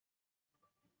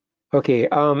Okay,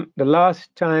 the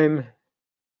last time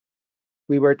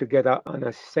we were together on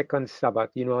a second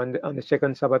Sabbath, on the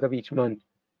second Sabbath of each month,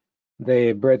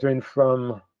 the brethren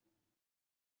from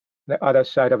the other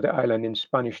side of the island in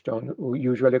Spanish Town who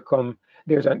usually come,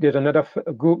 there's another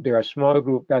group there, a small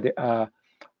group that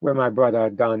where my brother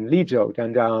Don leads out,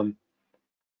 and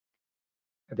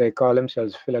they call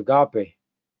themselves Philagape.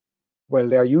 Well,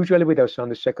 they're usually with us on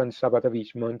the second Sabbath of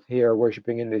each month here,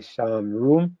 worshiping in this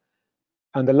room.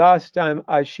 And the last time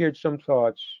I shared some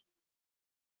thoughts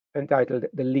entitled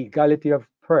 "The Legality of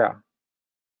Prayer."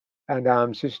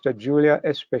 And Sister Julia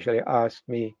especially asked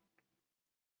me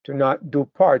to not do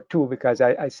part two because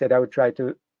I said I would try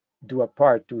to do a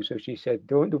part two. So she said,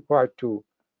 don't do part two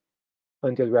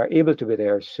until we are able to be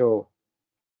there. So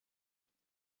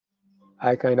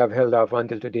I kind of held off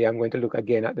until today. I'm going to look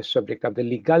again at the subject of the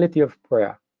legality of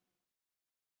prayer.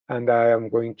 And I am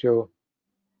going to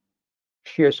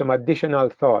share some additional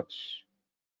thoughts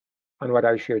on what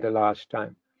I shared the last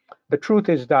time. The truth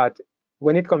is that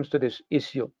when it comes to this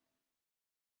issue,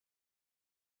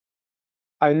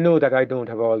 I know that I don't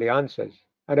have all the answers.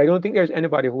 And I don't think there's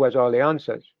anybody who has all the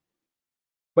answers.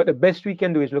 But the best we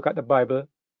can do is look at the Bible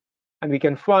and we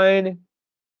can find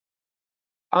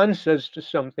answers to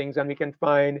some things and we can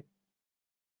find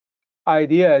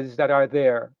ideas that are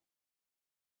there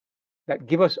that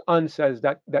give us answers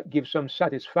that give some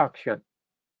satisfaction.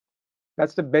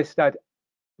 That's the best that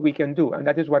we can do, and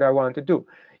that is what I want to do.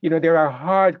 There are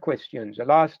hard questions. The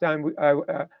last time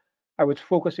I was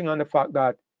focusing on the fact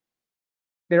that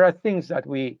there are things that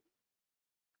we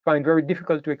find very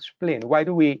difficult to explain. Why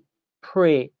do we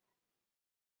pray?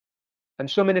 And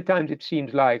so many times it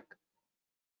seems like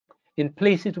in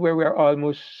places where we're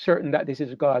almost certain that this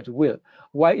is God's will,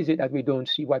 why is it that we don't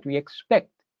see what we expect?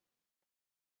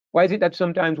 Why is it that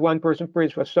sometimes one person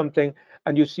prays for something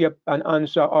and you see an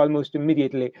answer almost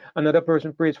immediately? Another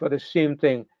person prays for the same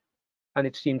thing and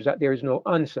it seems that there is no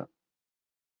answer.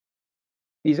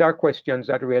 These are questions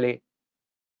that really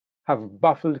have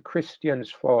baffled Christians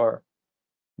for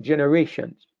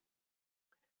generations.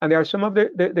 And there are some of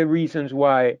the reasons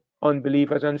why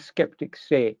unbelievers and skeptics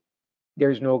say there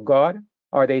is no God,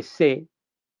 or they say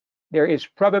there is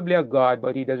probably a God,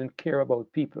 but he doesn't care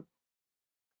about people.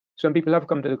 Some people have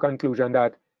come to the conclusion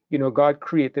that, God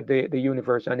created the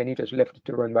universe and then he just left it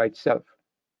to run by itself.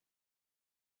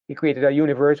 He created a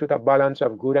universe with a balance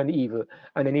of good and evil,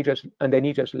 and then he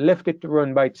just left it to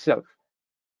run by itself.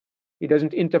 He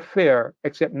doesn't interfere,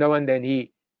 except now and then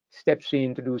he steps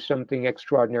in to do something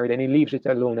extraordinary, then he leaves it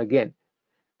alone again.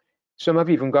 Some have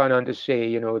even gone on to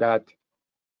say, that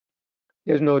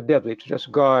there's no devil, it's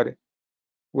just God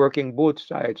working both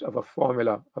sides of a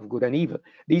formula of good and evil.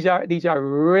 These are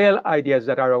real ideas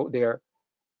that are out there,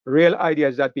 real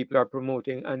ideas that people are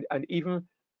promoting, and even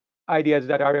ideas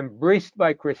that are embraced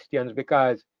by Christians,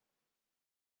 because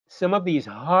some of these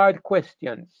hard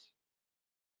questions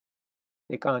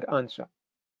they can't answer.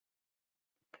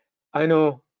 I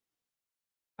know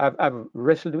I've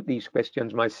wrestled with these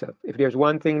questions myself. If there's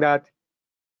one thing that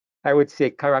I would say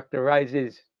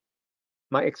characterizes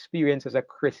my experience as a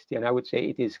Christian, I would say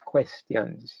it is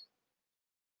questions.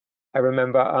 I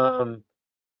remember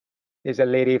there's a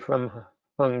lady from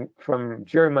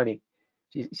Germany.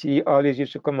 She always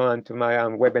used to come on to my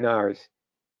webinars,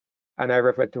 and I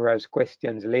refer to her as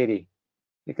Questions Lady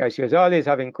because she was always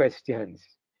having questions.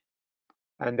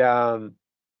 And I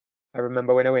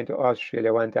remember when I went to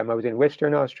Australia one time, I was in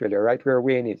Western Australia, right where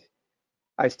Wayne is.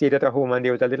 I stayed at a home and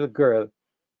there was a little girl,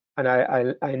 and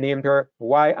I named her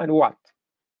Why and What,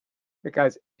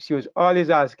 because she was always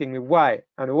asking me why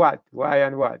and what.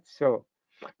 So,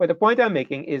 but the point I'm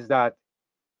making is that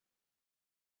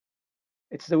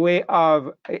it's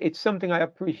something I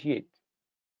appreciate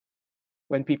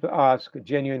when people ask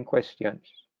genuine questions.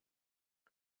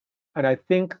 And I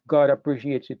think God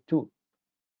appreciates it too,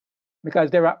 because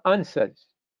there are answers.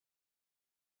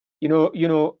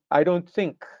 I don't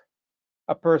think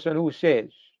a person who says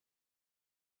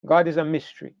God is a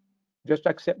mystery, just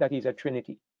accept that he's a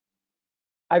Trinity.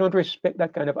 I don't respect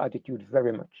that kind of attitude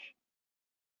very much.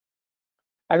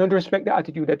 I don't respect the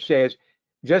attitude that says,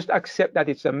 just accept that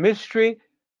it's a mystery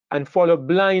and follow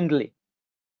blindly.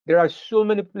 There are so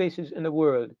many places in the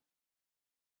world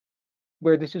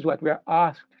where this is what we are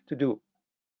asked to do.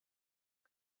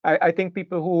 I think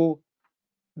people who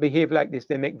behave like this,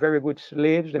 they make very good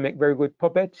slaves, they make very good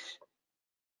puppets,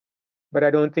 but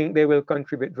I don't think they will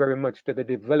contribute very much to the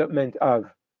development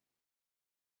of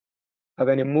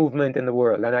any movement in the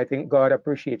world. And I think God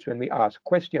appreciates when we ask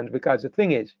questions, because the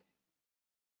thing is,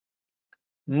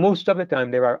 most of the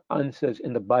time there are answers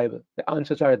in the Bible. The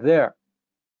answers are there.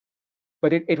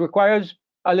 But it requires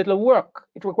a little work.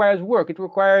 It requires work. It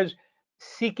requires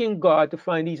seeking God to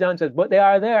find these answers, but they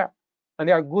are there, and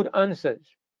they are good answers.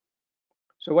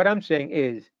 So what I'm saying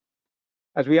is,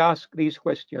 as we ask these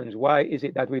questions, why is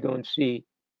it that we don't see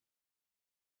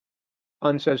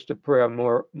answers to prayer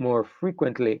more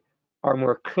frequently or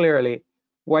more clearly?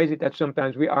 Why is it that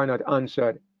sometimes we are not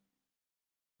answered?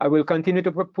 I will continue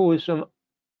to propose some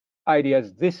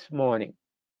ideas this morning,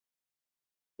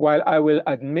 while I will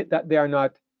admit that they are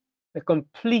not a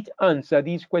complete answer.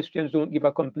 These questions don't give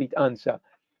a complete answer,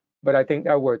 but I think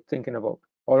they're worth thinking about.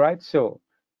 All right, so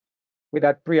with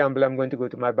that preamble, I'm going to go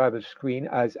to my Bible screen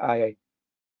as I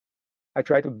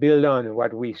try to build on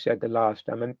what we said the last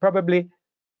time, and probably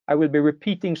I will be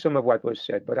repeating some of what was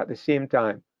said, but at the same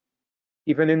time,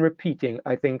 even in repeating,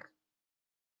 I think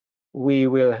we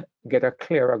will get a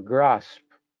clearer grasp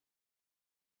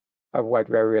of what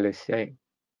we're really saying.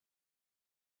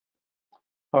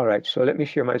 All right, so let me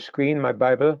share my screen, my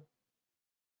Bible.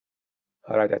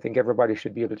 All right, I think everybody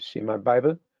should be able to see my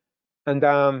Bible. And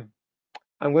I'm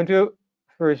going to,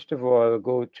 first of all,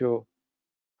 go to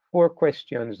 4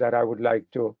 questions that I would like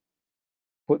to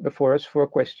put before us, 4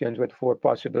 questions with 4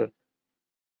 possible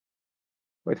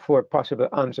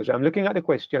answers. I'm looking at the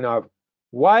question of,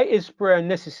 why is prayer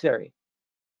necessary?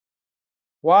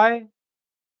 Why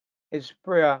is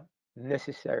prayer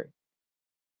necessary?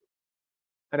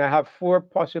 And I have 4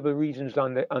 possible reasons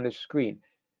on the screen.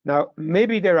 Now,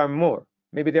 maybe there are more.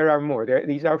 Maybe there are more.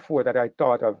 These are 4 that I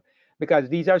thought of, because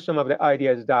these are some of the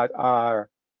ideas that are,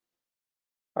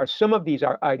 or some of these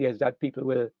are ideas that people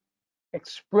will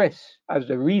express as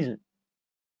the reason.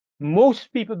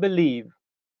 Most people believe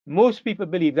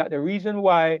that the reason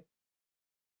why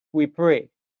we pray,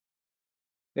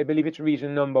 they believe it's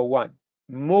reason number 1.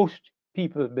 Most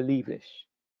people believe this.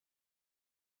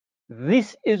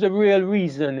 This is a real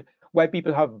reason why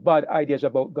people have bad ideas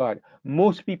about God.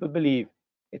 Most people believe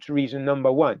it's reason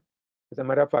number 1. As a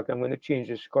matter of fact, I'm going to change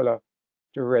this color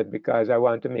to red because I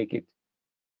want to make it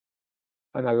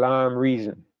an alarm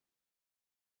reason.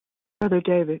 Brother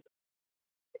David.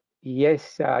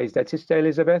 Yes, is that Sister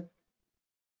Elizabeth?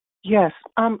 Yes.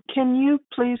 Can you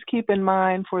please keep in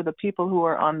mind for the people who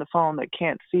are on the phone that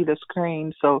can't see the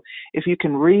screen, so if you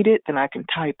can read it, then I can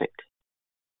type it.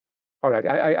 All right,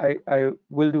 I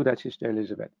will do that, Sister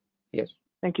Elizabeth. Yes.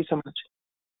 Thank you so much.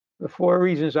 The 4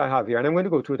 reasons I have here, and I'm going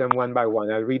to go through them one by one.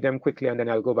 I'll read them quickly and then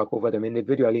I'll go back over them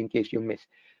individually in case you miss.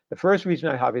 The first reason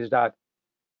I have is that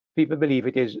people believe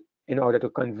it is in order to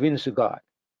convince God.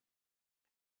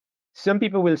 Some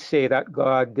people will say that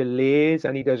God delays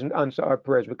and he doesn't answer our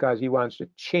prayers because he wants to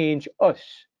change us.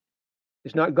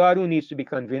 It's not God who needs to be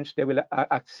convinced. They will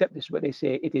accept this, but they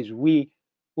say it is we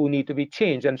who need to be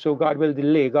changed. And so God will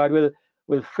delay. God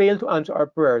will fail to answer our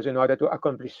prayers in order to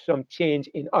accomplish some change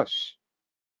in us.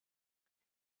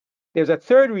 There's a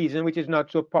third reason, which is not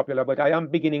so popular, but I am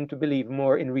beginning to believe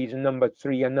more in reason number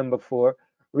 3 and number 4.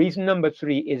 Reason number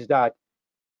 3 is that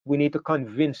we need to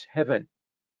convince heaven.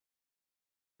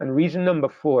 And reason number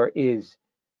 4 is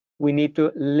we need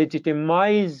to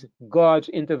legitimize God's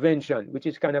intervention, which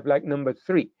is kind of like number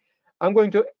 3. I'm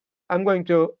going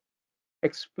to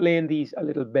explain these a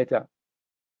little better.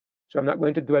 So I'm not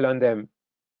going to dwell on them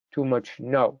too much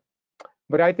now.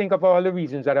 But I think of all the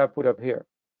reasons that I've put up here,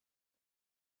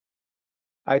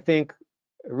 I think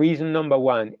reason number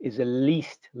 1 is the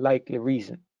least likely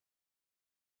reason.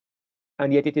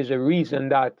 And yet it is a reason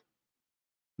that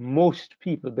most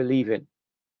people believe in.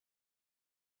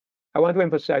 I want to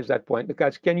emphasize that point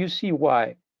because can you see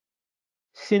why,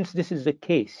 since this is the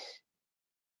case,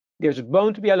 there's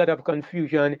bound to be a lot of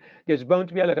confusion, there's bound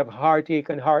to be a lot of heartache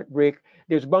and heartbreak,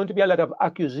 there's bound to be a lot of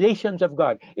accusations of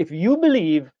God. If you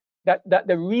believe that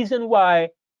the reason why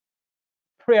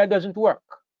prayer doesn't work,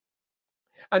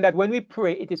 and that when we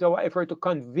pray, it is our effort to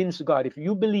convince God. If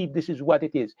you believe this is what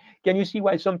it is, can you see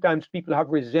why sometimes people have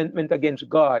resentment against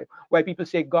God? Why people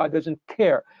say God doesn't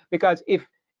care? Because if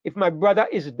my brother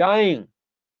is dying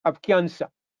of cancer,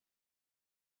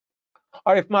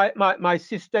 or if my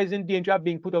sister is in danger of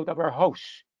being put out of her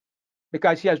house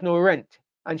because she has no rent,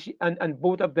 and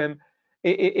both of them,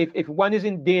 if one is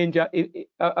in danger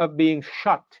of being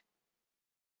shot,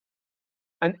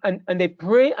 and they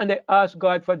pray and they ask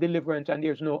God for deliverance and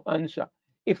there's no answer.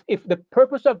 If the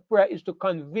purpose of prayer is to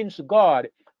convince God,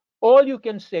 all you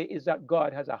can say is that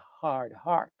God has a hard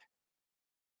heart.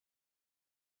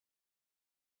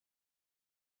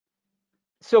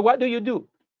 So what do?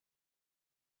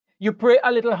 You pray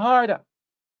a little harder.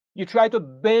 You try to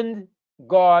bend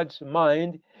God's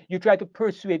mind. You try to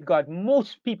persuade God.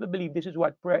 Most people believe this is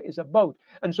what prayer is about.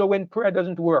 And so when prayer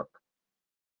doesn't work,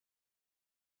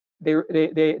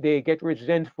 they get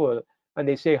resentful and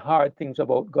they say hard things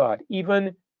about God.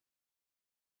 Even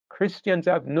Christians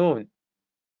I've known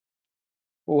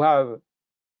who have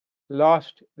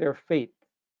lost their faith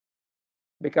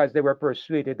because they were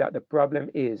persuaded that the problem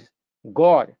is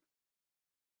God.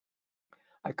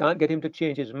 I can't get him to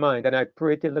change his mind, and I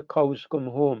pray till the cows come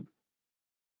home,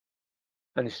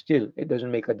 and still it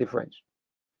doesn't make a difference.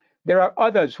 There are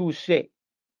others who say,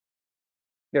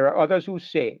 there are others who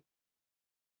say,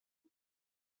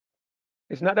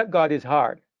 it's not that God is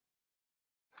hard.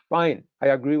 Fine, I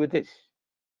agree with this.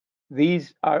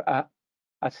 These are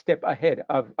a step ahead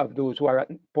of those who are at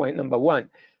point number one.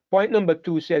 Point number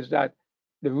two says that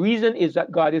the reason is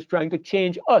that God is trying to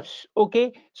change us.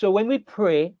 Okay, so when we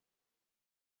pray,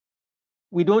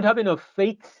 we don't have enough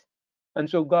faith, and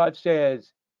so God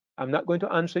says, I'm not going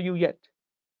to answer you yet.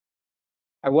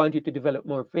 I want you to develop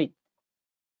more faith.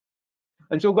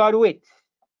 And so God waits.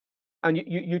 And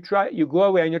you try, you go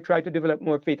away and you try to develop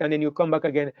more faith, and then you come back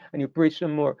again and you pray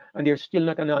some more, and there's still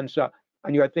not an answer,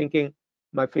 and you are thinking,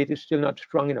 my faith is still not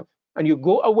strong enough. And you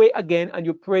go away again and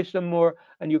you pray some more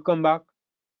and you come back.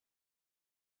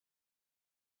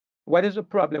 What is the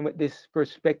problem with this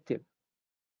perspective?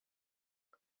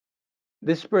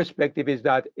 This perspective is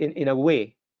that in a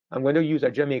way, I'm going to use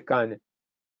a Jamaican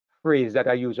phrase that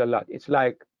I use a lot. It's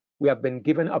like we have been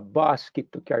given a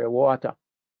basket to carry water.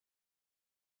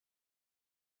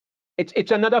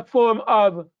 It's another form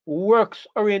of works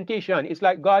orientation. It's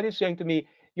like God is saying to me,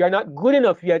 you're not good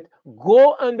enough yet.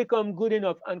 Go and become good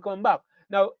enough and come back.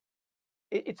 Now,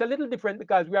 it's a little different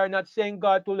because we are not saying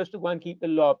God told us to go and keep the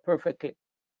law perfectly.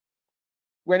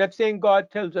 We're not saying God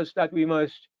tells us that we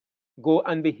must go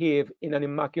and behave in an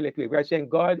immaculate way. We're saying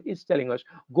God is telling us,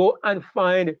 go and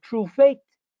find true faith.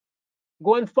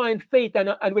 Go and find faith.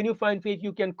 And when you find faith,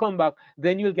 you can come back.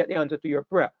 Then you'll get the answer to your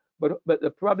prayer. But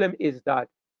the problem is that,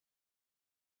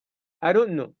 I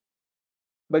don't know.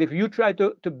 But if you try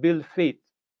to build faith,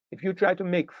 if you try to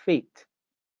make faith,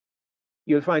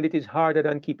 you'll find it is harder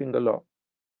than keeping the law.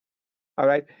 All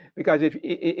right? Because if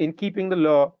in keeping the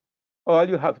law, all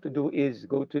you have to do is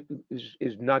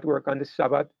is not work on the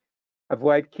Sabbath,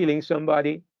 avoid killing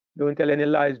somebody, don't tell any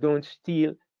lies, don't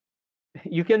steal.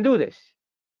 You can do this,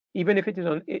 even if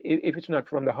if it's not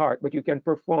from the heart, but you can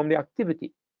perform the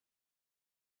activity.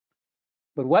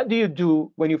 But what do you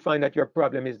do when you find that your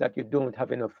problem is that you don't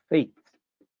have enough faith?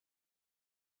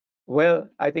 Well,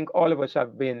 I think all of us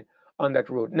have been on that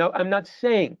road. Now, I'm not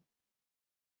saying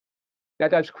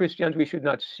that as Christians we should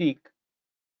not seek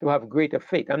to have greater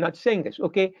faith. I'm not saying this,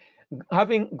 okay?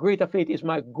 Having greater faith is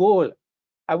my goal.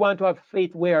 I want to have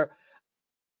faith where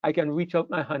I can reach out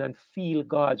my hand and feel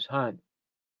God's hand.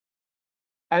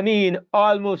 I mean,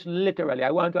 almost literally,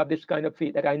 I want to have this kind of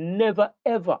faith that I never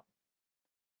ever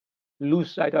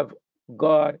lose sight of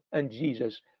God and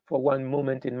Jesus for one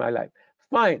moment in my life.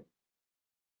 Fine.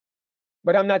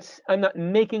 But I'm not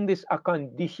making this a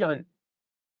condition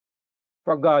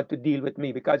for God to deal with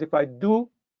me, because if I do,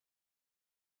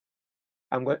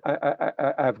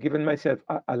 I've given myself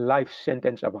a life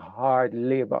sentence of hard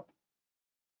labor.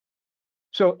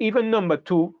 So even number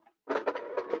two,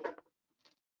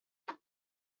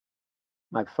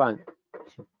 my fun.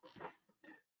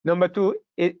 Number two,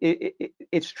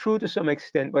 it's true to some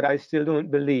extent, but I still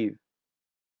don't believe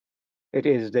it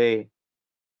is a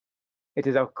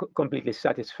completely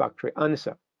satisfactory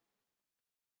answer.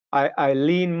 I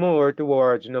lean more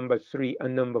towards number three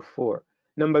and number four.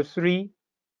 Number three,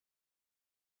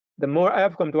 the more I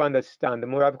have come to understand, the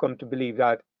more I've come to believe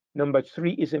that number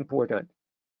three is important.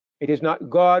 It is not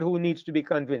God who needs to be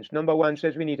convinced. Number one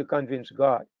says we need to convince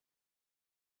God.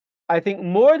 I think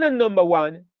more than number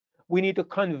one, we need to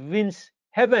convince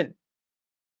heaven.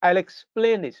 I'll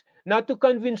explain this. Not to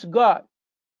convince God.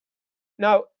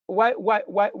 Now,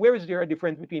 where is there a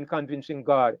difference between convincing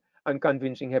God and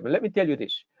convincing heaven? Let me tell you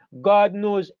this. God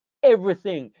knows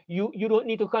everything. You don't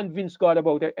need to convince God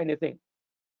about anything.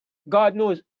 God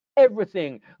knows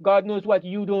everything. God knows what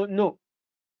you don't know.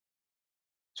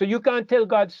 So you can't tell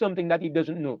God something that he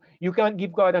doesn't know. You can't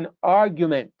give God an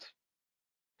argument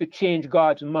to change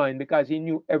God's mind because he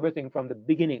knew everything from the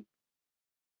beginning.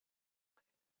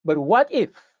 But what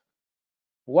if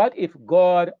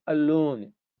God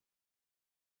alone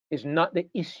is not the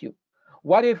issue?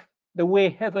 What if the way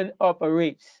heaven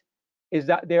operates is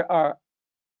that there are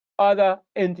other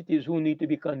entities who need to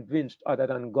be convinced other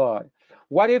than God?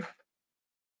 What if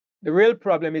the real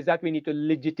problem is that we need to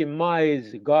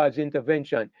legitimize God's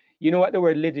intervention? You know what the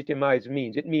word legitimize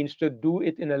means? It means to do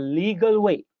it in a legal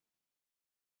way.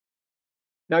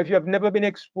 Now, if you have never been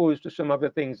exposed to some of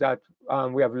the things that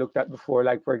we have looked at before,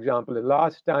 like, for example, the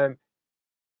last time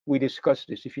we discussed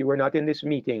this, if you were not in this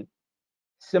meeting,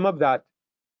 Some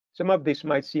of this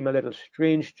might seem a little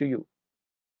strange to you,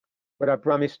 but I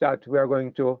promise that we are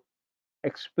going to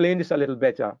explain this a little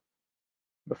better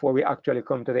before we actually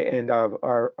come to the end of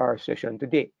our session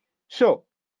today. So,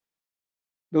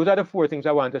 those are the four things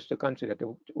I want us to consider,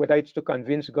 whether it's to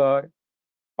convince God,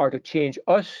 or to change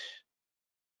us,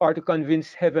 or to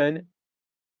convince heaven,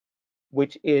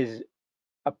 which is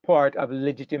a part of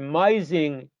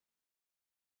legitimizing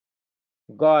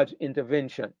God's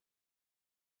intervention.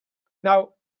 Now,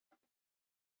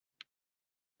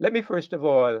 let me first of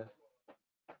all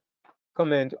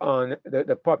comment on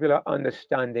the popular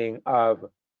understanding of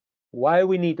why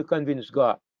we need to convince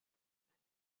God.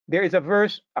 There is a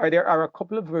verse, or there are a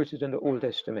couple of verses in the Old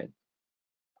Testament.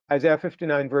 Isaiah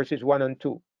 59, verses 1 and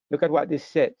 2. Look at what this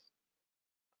says.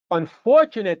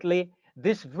 Unfortunately,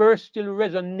 this verse still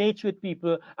resonates with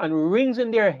people and rings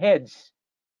in their heads.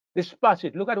 This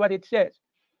passage, look at what it says.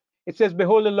 It says,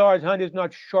 behold, the Lord's hand is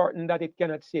not shortened that it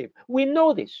cannot save. We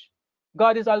know this.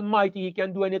 God is almighty. He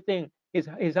can do anything. His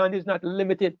hand is not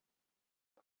limited.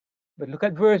 But look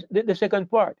at the second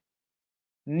part.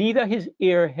 Neither his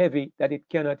ear heavy that it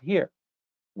cannot hear.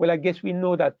 Well, I guess we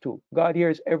know that too. God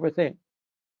hears everything.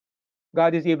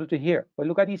 God is able to hear. But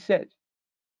look at what he says.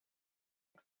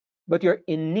 But your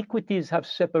iniquities have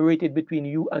separated between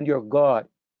you and your God,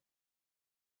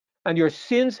 and your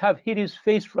sins have hid his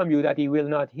face from you that he will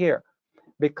not hear.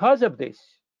 Because of this,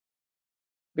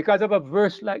 because of a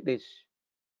verse like this,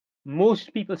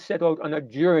 most people set out on a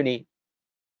journey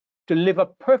to live a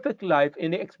perfect life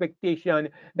in the expectation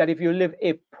that if you live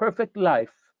a perfect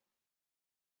life,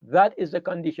 that is the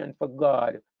condition for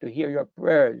God to hear your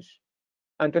prayers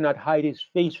and to not hide his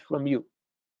face from you.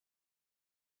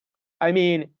 I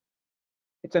mean,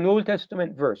 it's an Old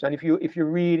Testament verse, and if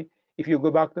you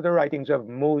go back to the writings of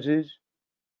Moses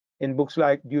in books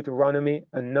like Deuteronomy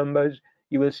and Numbers,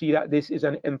 you will see that this is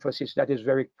an emphasis that is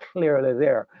very clearly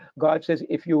there. God says,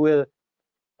 if you will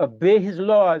obey his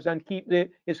laws and keep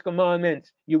his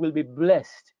commandments, you will be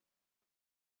blessed.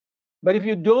 But if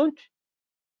you don't,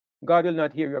 God will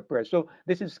not hear your prayer. So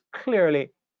this is clearly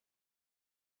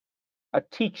a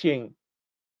teaching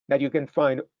that you can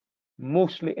find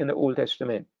mostly in the Old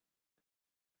Testament.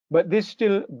 But this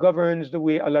still governs the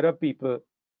way a lot of people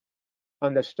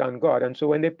understand God. And so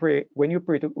when they pray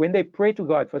to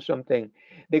God for something,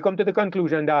 they come to the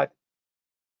conclusion that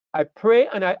I pray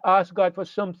and I ask God for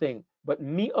something, but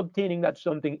me obtaining that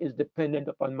something is dependent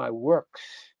upon my works.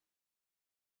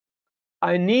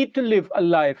 I need to live a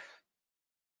life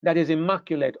that is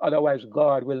immaculate, otherwise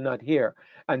God will not hear.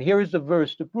 And here is the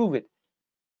verse to prove it.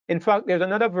 In fact, there's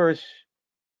another verse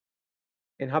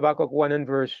in Habakkuk 1 and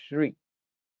verse 3.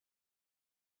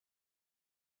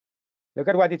 Look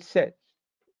at what it says.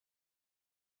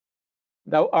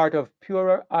 Thou art of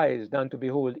purer eyes than to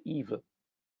behold evil,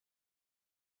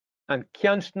 and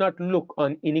canst not look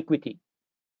on iniquity.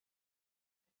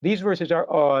 These verses are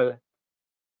all,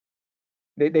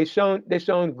 they sound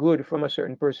good from a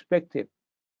certain perspective.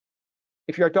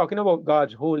 If you're talking about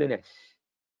God's holiness,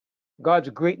 God's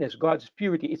greatness, God's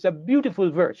purity, it's a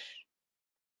beautiful verse.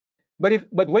 But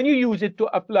when you use it to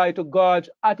apply to God's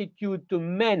attitude to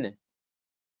men,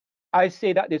 I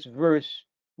say that this verse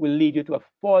will lead you to a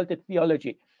faulted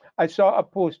theology. I saw a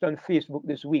post on Facebook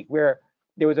this week where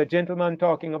there was a gentleman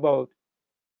talking about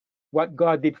what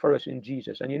God did for us in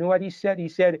Jesus. And you know what he said? He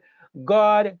said,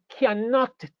 God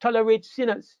cannot tolerate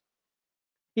sinners.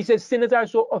 He says sinners are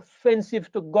so offensive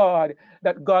to God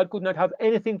that God could not have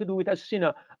anything to do with a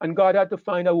sinner. And God had to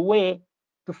find a way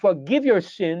to forgive your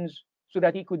sins so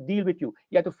that he could deal with you.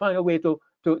 He had to find a way to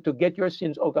get your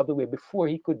sins out of the way before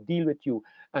he could deal with you.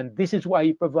 And this is why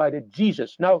he provided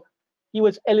Jesus. Now, he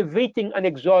was elevating and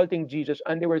exalting Jesus.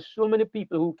 And there were so many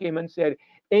people who came and said,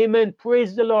 Amen,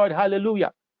 praise the Lord,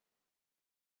 hallelujah.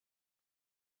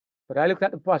 But I looked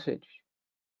at the passage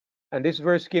and this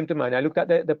verse came to mind. I looked at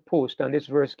the post and this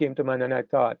verse came to mind and I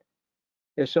thought,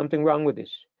 there's something wrong with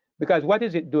this. Because what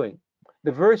is it doing?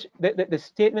 The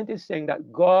statement is saying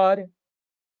that God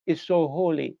is so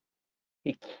holy,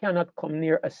 he cannot come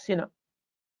near a sinner.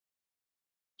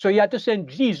 So he had to send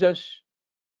Jesus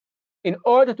in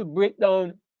order to break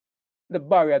down the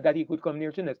barrier that he could come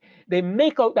near sinners. They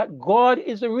make out that God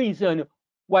is the reason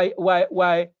why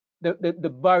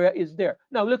the barrier is there.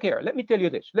 Now look here, let me tell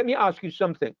you this. Let me ask you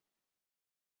something.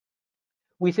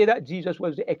 We say that Jesus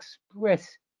was the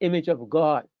express image of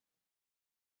God.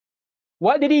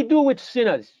 What did he do with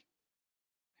sinners?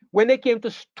 When they came to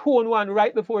stone one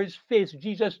right before his face,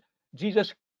 Jesus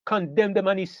condemned them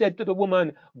and he said to the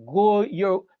woman,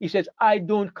 he says, I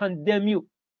don't condemn you.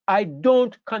 I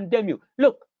don't condemn you.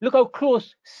 Look how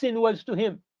close sin was to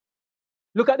him.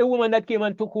 Look at the woman that came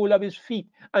and took hold of his feet,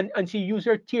 and she used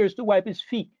her tears to wipe his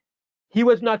feet. He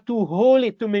was not too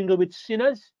holy to mingle with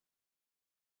sinners.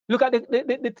 Look at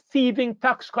the thieving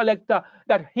tax collector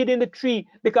that hid in the tree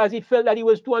because he felt that he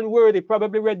was too unworthy.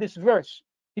 Probably read this verse.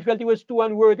 He felt he was too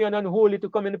unworthy and unholy to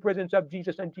come in the presence of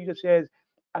Jesus. And Jesus says,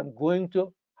 I'm going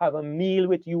to have a meal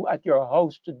with you at your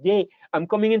house today. I'm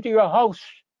coming into your house.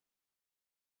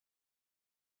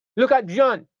 Look at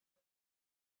John,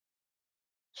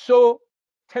 so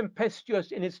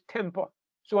tempestuous in his temper,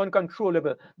 so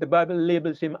uncontrollable. The Bible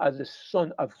labels him as the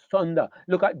son of thunder.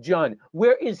 Look at John.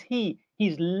 Where is he?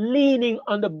 He's leaning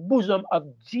on the bosom of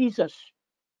Jesus.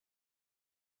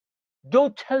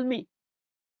 Don't tell me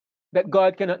that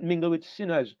God cannot mingle with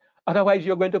sinners. Otherwise,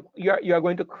 you're going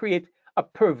to create a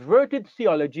perverted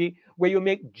theology where you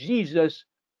make Jesus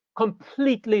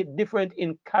completely different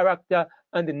in character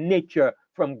and nature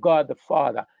from God the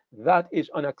Father. That is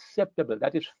unacceptable.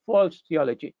 That is false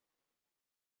theology.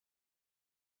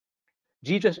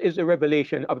 Jesus is the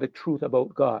revelation of the truth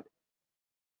about God.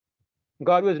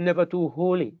 God was never too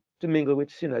holy to mingle with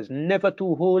sinners, never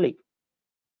too holy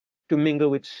to mingle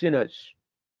with sinners.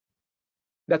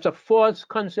 That's a false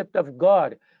concept of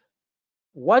God.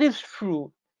 What is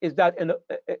true is that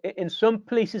in some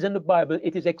places in the Bible,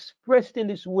 it is expressed in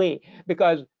this way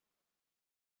because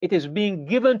it is being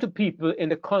given to people in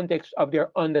the context of their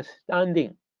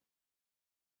understanding.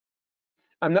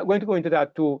 I'm not going to go into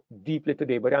that too deeply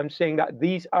today, but I'm saying that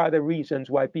these are the reasons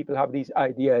why people have these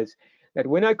ideas that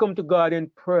when I come to God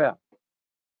in prayer,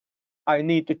 I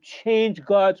need to change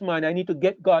God's mind. I need to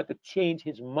get God to change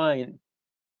his mind.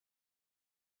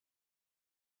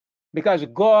 Because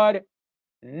God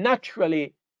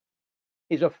naturally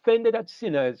is offended at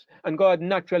sinners, and God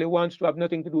naturally wants to have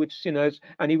nothing to do with sinners,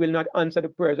 and he will not answer the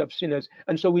prayers of sinners.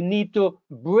 And so we need to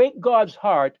break God's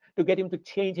heart to get him to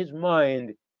change his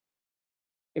mind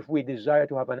if we desire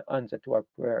to have an answer to our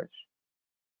prayers.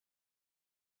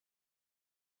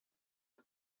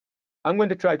 I'm going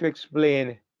to try to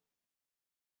explain.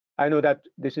 I know that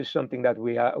this is something that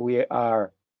we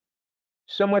are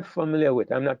somewhat familiar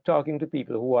with. I'm not talking to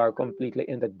people who are completely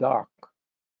in the dark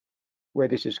where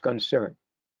this is concerned.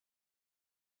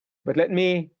 But let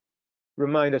me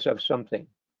remind us of something.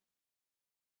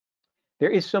 There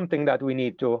is something that we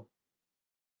need to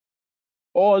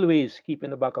always keep in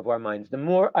the back of our minds. The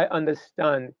more I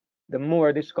understand, the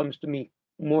more this comes to me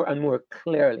more and more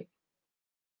clearly.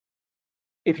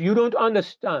 If you don't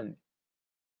understand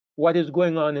what is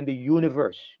going on in the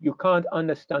universe, you can't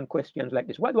understand questions like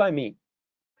this. What do I mean?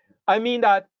 I mean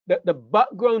that the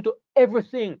background to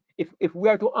everything, if we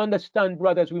are to understand,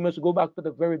 brothers, we must go back to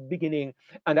the very beginning.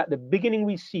 And at the beginning,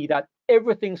 we see that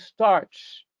everything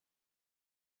starts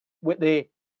with the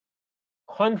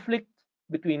conflict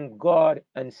between God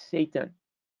and Satan.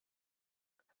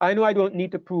 I know I don't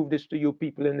need to prove this to you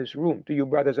people in this room, to you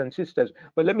brothers and sisters,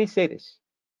 but let me say this.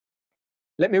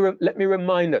 Let me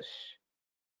remind us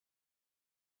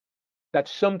that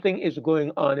something is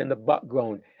going on in the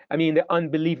background. I mean, the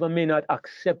unbeliever may not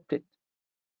accept it.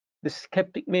 The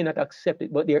skeptic may not accept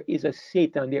it, but there is a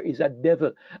Satan, there is a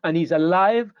devil, and he's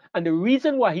alive. And the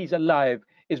reason why he's alive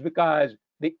is because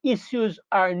the issues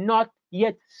are not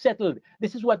yet settled.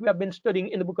 This is what we have been studying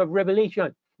in the book of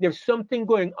Revelation. There's something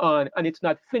going on and it's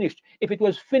not finished. If it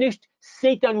was finished,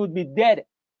 Satan would be dead.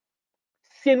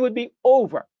 Sin would be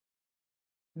over.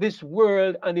 This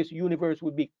world and this universe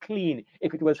would be clean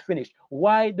if it was finished.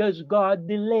 Why does God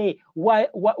delay?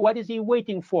 What is he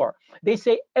waiting for? They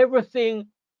say everything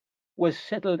was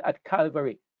settled at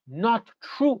Calvary. Not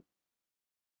true.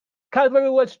 Calvary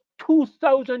was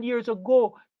 2,000 years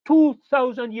ago.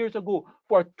 2,000 years ago.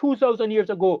 For 2,000 years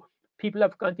ago, people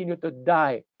have continued to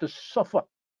die, to suffer.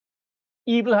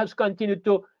 Evil has continued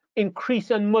to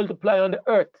increase and multiply on the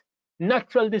earth.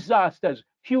 Natural disasters,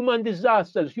 human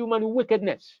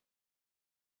wickedness,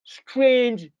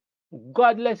 strange,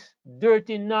 godless,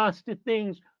 dirty, nasty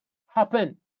things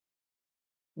happen.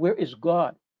 Where is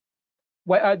God?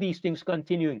 Why are these things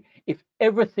continuing if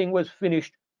everything was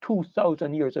finished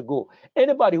 2,000 years ago?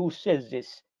 Anybody who says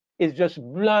this is just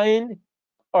blind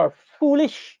or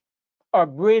foolish or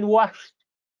brainwashed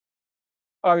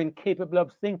or incapable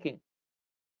of thinking.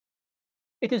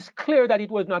 It is clear that it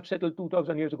was not settled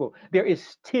 2,000 years ago. There is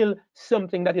still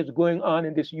something that is going on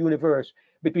in this universe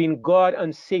between God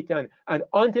and Satan. And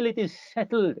until it is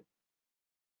settled,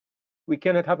 we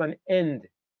cannot have an end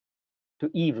to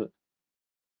evil.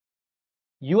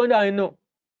 You and I know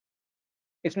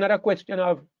it's not a question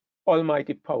of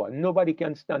almighty power. Nobody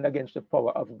can stand against the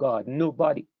power of God.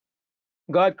 Nobody.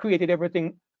 God created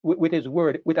everything with his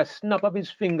word. With a snap of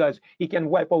his fingers, he can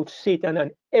wipe out Satan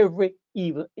and every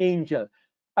evil angel.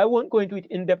 I won't go into it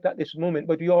in depth at this moment,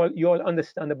 but you all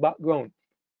understand the background.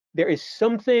 There is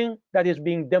something that is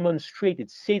being demonstrated.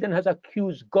 Satan has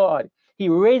accused God. He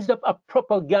raised up a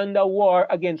propaganda war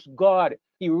against God.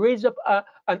 He raised up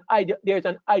there's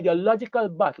an ideological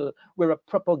battle where a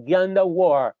propaganda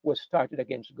war was started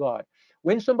against God.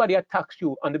 When somebody attacks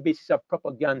you on the basis of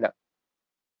propaganda,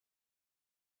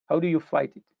 how do you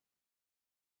fight it?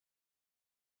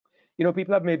 You know,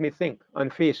 people have made me think on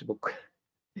Facebook.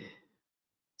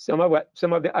 Some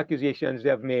of the accusations they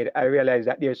have made, I realize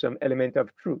that there's some element of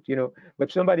truth, you know.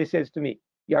 But somebody says to me,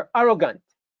 "You're arrogant."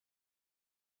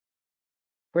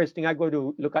 First thing I go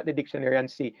to look at the dictionary and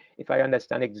see if I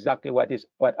understand exactly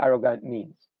what arrogant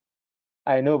means.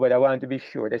 I know, but I want to be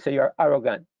sure. They say you're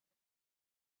arrogant,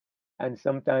 and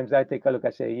sometimes I take a look. I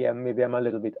say, yeah, maybe I'm a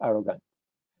little bit arrogant.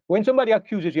 When somebody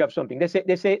accuses you of something, they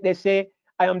say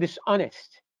I am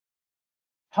dishonest.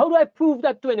 How do I prove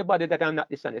that to anybody that I'm not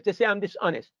dishonest? They say I'm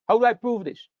dishonest. How do I prove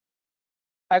this?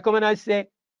 I come and I say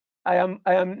I am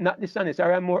not dishonest,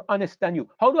 or I'm more honest than you.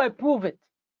 How do I prove it?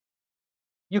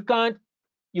 You can't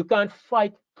you can't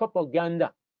fight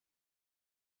propaganda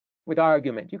with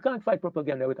argument. You can't fight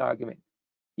propaganda with argument.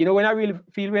 You know when I really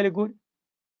feel really good?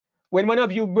 When one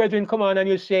of you brethren come on and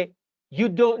you say, you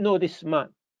don't know this man,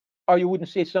 or you wouldn't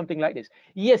say something like this.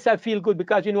 Yes, I feel good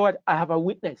because you know what? I have a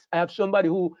witness. I have somebody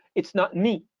who it's not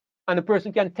me, and the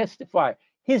person can testify.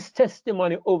 His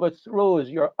testimony overthrows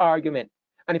your argument.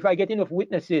 And if I get enough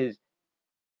witnesses,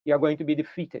 you're going to be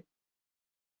defeated.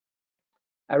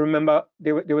 I remember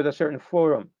there was a certain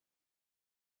forum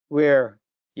where,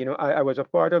 you know, I was a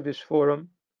part of this forum,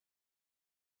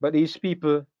 but these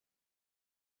people,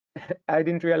 I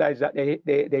didn't realize that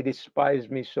they despised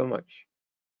me so much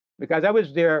because I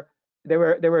was there. There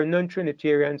were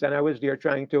non-Trinitarians, and I was there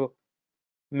trying to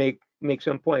make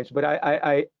some points. But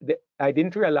I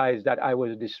didn't realize that I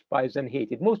was despised and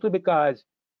hated, mostly because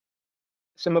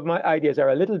some of my ideas are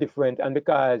a little different, and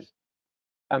because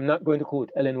I'm not going to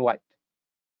quote Ellen White.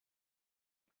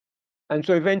 And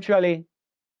so eventually,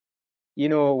 you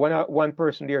know, one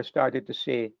person there started to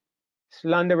say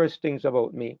slanderous things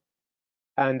about me,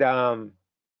 and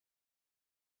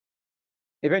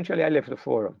eventually I left the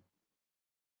forum.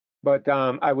 But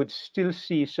I would still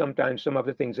see sometimes some of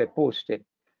the things they posted,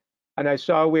 and I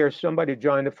saw where somebody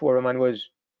joined the forum and was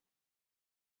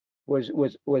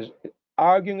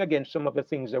arguing against some of the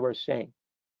things they were saying.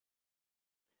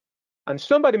 And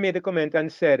somebody made a comment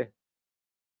and said,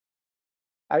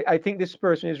 I think this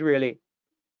person is really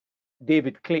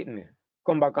David Clayton,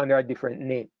 come back under a different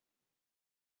name.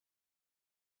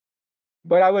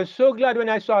 But I was so glad when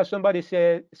I saw somebody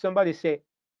say,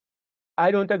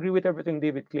 I don't agree with everything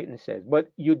David Clayton says. But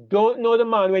you don't know the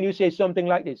man when you say something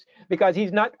like this, because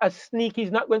he's not a sneak. He's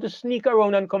not going to sneak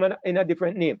around and come in a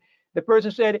different name. The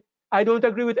person said, I don't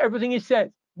agree with everything he says,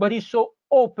 but he's so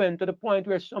open to the point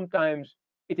where sometimes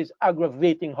it is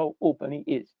aggravating how open he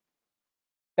is.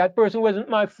 That person wasn't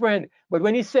my friend, but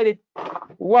when he said it,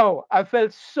 wow, I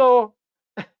felt so,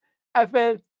 I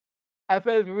felt, I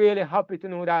felt really happy to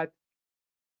know that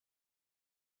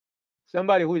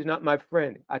somebody who is not my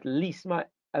friend, at least not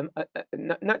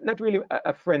really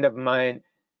a friend of mine,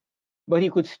 but he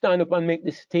could stand up and make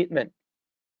this statement.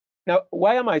 Now,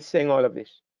 why am I saying all of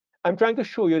this? I'm trying to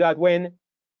show you that when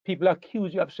people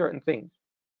accuse you of certain things,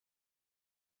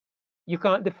 you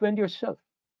can't defend yourself.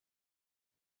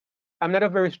 I'm not a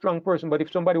very strong person, but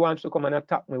if somebody wants to come and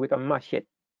attack me with a machete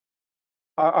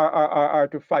or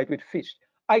to fight with fists,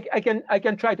 I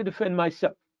can try to defend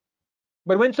myself.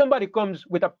 But when somebody comes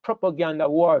with a propaganda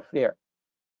warfare,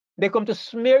 they come to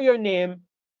smear your name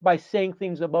by saying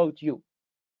things about you.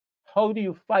 How do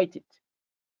you fight it?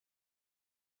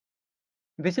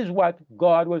 This is what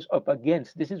God was up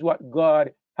against. This is what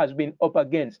God has been up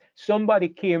against. Somebody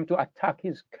came to attack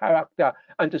his character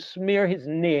and to smear his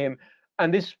name.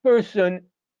 And this person,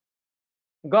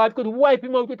 God could wipe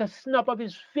him out with a snap of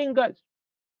his fingers.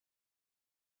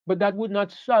 But that would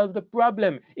not solve the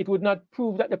problem. It would not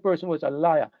prove that the person was a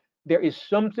liar. There is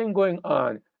something going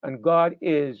on, and God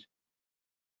is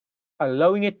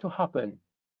allowing it to happen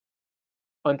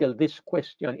until this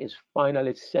question is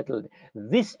finally settled.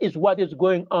 This is what is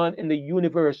going on in the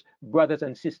universe, brothers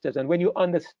and sisters. And when you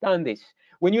understand this,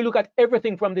 when you look at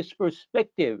everything from this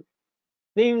perspective,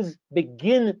 things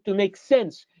begin to make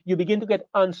sense. You begin to get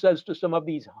answers to some of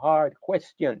these hard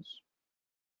questions.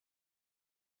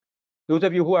 Those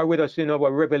of you who are with us in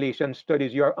our Revelation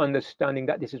studies, you are understanding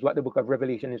that this is what the book of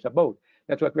Revelation is about.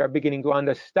 That's what we are beginning to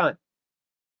understand.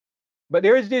 But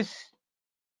there is this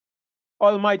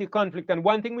almighty conflict, and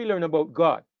one thing we learn about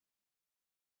God,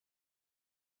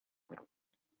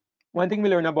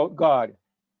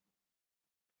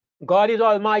 God is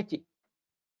almighty,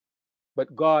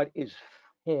 but God is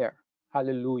fair.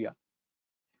 Hallelujah.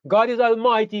 God is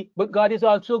almighty, but God is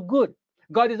also good.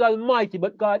 God is almighty,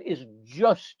 but God is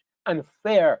just and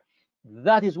fair.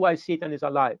 That is why Satan is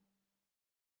alive.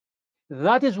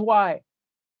 That is why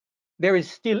there is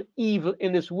still evil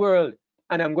in this world.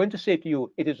 And I'm going to say to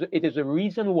you, it is a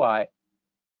reason why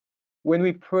when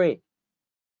we pray,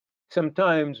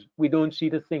 sometimes we don't see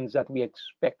the things that we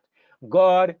expect.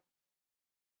 God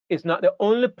is not the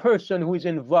only person who is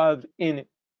involved in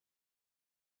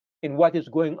what is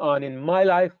going on in my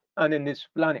life and in this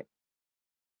planet.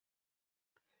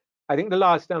 I think the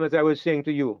last time, as I was saying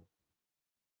to you,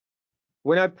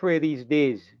 when I pray these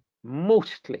days,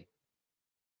 mostly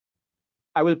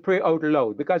I will pray out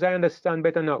loud because I understand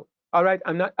better now. All right,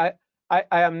 I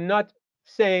am not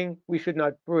saying we should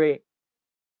not pray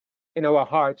in our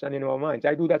hearts and in our minds.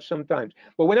 I do that sometimes.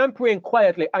 But when I'm praying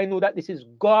quietly, I know that this is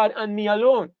God and me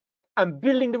alone. I'm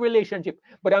building the relationship,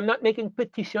 but I'm not making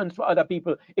petitions for other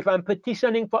people. If I'm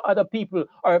petitioning for other people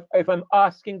or if I'm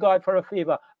asking God for a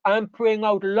favor, I'm praying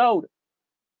out loud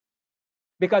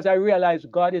because I realize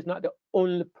God is not the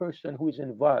only person who is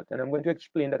involved. And I'm going to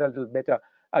explain that a little better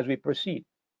as we proceed.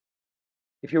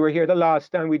 If you were here the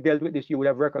last time we dealt with this, you would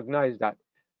have recognized that.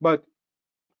 But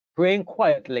praying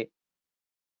quietly,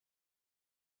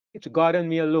 it's God and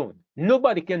me alone.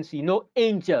 Nobody can see, no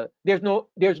angel. There's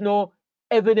no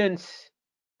evidence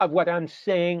of what I'm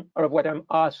saying or of what I'm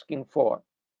asking for.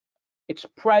 It's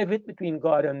private between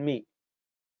God and me.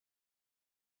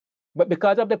 But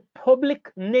because of the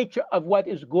public nature of what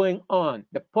is going on,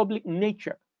 the public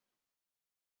nature,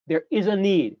 there is a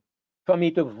need for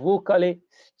me to vocally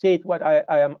state what I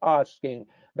am asking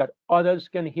that others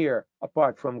can hear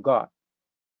apart from God.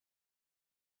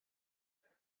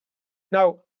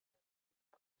 Now,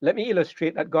 let me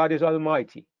illustrate that God is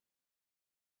almighty,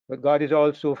 but God is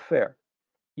also fair.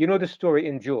 You know the story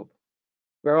in Job.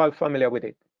 We're all familiar with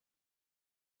it.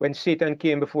 When Satan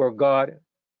came before God,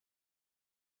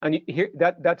 and here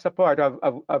that's a part of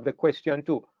the question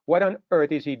too. What on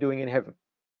earth is he doing in heaven?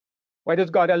 Why does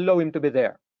God allow him to be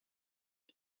there?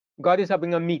 God is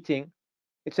having a meeting.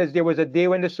 It says there was a day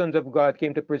when the sons of God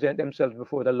came to present themselves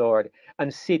before the Lord,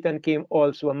 and Satan came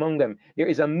also among them. There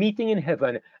is a meeting in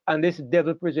heaven, and this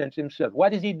devil presents himself.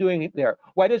 What is he doing there?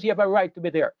 Why does he have a right to be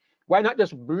there? Why not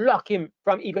just block him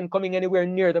from even coming anywhere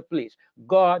near the place?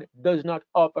 God does not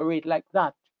operate like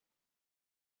that.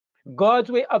 God's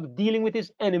way of dealing with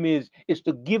his enemies is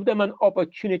to give them an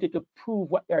opportunity to prove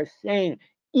what they're saying.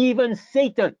 Even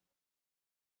Satan,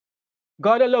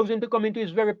 God allows him to come into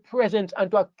his very presence and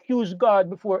to accuse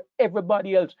God before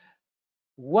everybody else.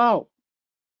 Wow.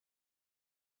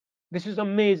 This is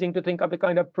amazing to think of the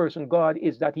kind of person God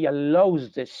is that he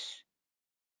allows this.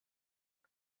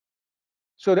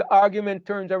 So the argument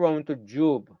turns around to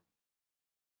Job.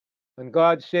 And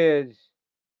God says,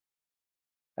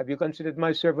 have you considered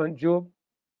my servant Job?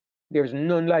 There's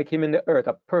none like him in the earth,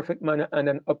 a perfect man and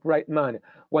an upright man,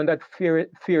 one that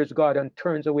fears God and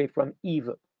turns away from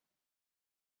evil.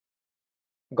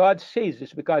 God says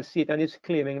this because Satan is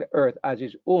claiming the earth as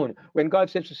his own. When God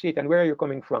says to Satan, where are you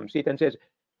coming from? Satan says,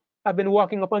 I've been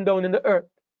walking up and down in the earth.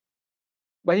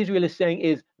 What he's really saying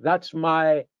is, that's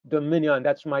my dominion,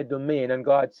 that's my domain. And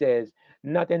God says,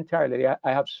 not entirely. I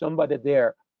have somebody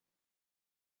there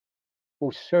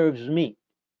who serves me.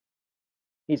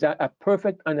 He's a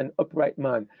perfect and an upright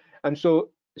man. And so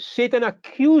Satan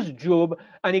accused Job,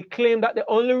 and he claimed that the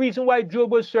only reason why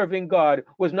Job was serving God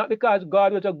was not because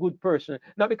God was a good person,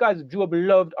 not because Job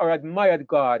loved or admired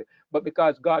God, but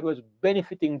because God was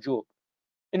benefiting Job.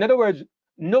 In other words,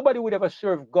 nobody would ever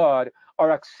serve God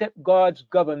or accept God's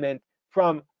government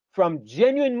from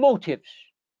genuine motives.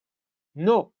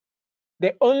 No,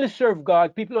 they only serve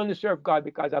God, people only serve God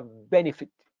because of benefit.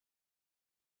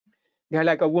 They're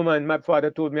like a woman my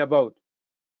father told me about,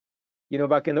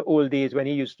 back in the old days when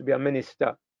he used to be a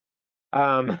minister.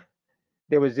 Um,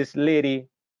 there was this lady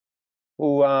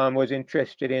who was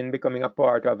interested in becoming a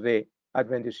part of the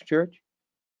Adventist church,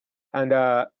 and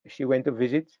she went to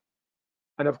visit.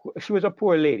 And of course, she was a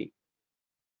poor lady,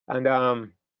 and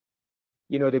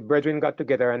the brethren got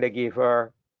together and they gave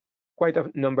her quite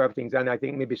a number of things, and I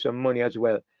think maybe some money as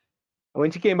well. And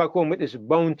when she came back home with this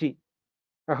bounty,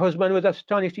 her husband was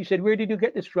astonished. He said, "Where did you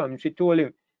get this from?" She told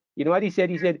him. You know what he said?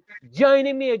 He said,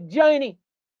 "Joining me, joining,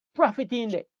 profit in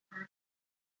there."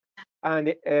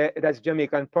 And that's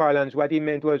Jamaican parlance. What he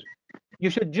meant was, you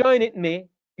should join it, me.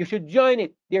 You should join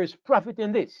it. There is profit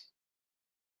in this.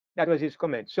 That was his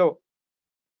comment. So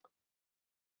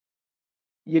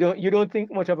you don't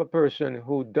think much of a person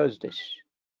who does this.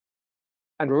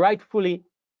 And rightfully,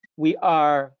 we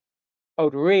are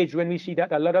outraged when we see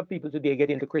that a lot of people today get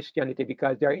into Christianity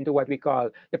because they're into what we call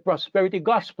the prosperity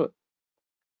gospel.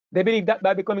 They believe that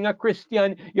by becoming a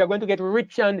Christian, you're going to get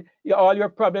rich and all your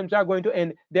problems are going to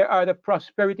end. There are the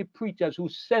prosperity preachers who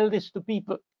sell this to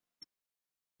people.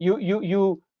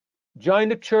 You join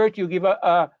the church, you give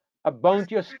a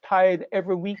bounteous tithe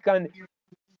every week, and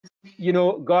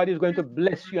God is going to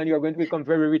bless you and you're going to become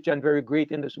very rich and very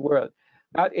great in this world.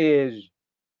 That is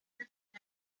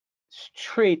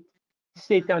straight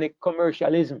satanic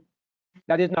commercialism.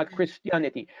 That is not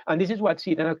Christianity. And this is what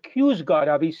Satan accused God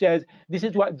of. He says, this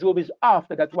is what Job is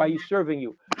after. That's why he's serving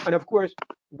you. And of course,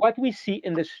 what we see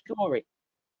in the story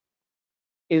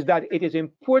is that it is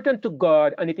important to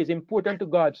God and it is important to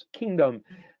God's kingdom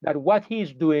that what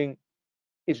he's doing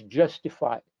is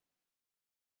justified.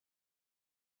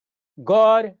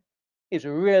 God is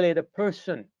really the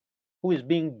person who is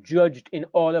being judged in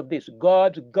all of this.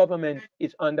 God's government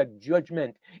is under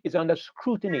judgment, is under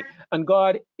scrutiny. And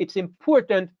God, it's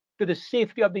important to the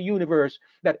safety of the universe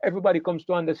that everybody comes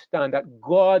to understand that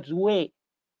God's way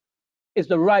is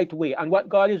the right way. And what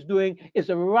God is doing is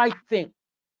the right thing.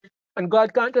 And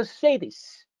God can't just say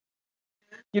this.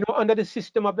 Under the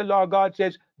system of the law, God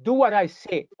says, do what I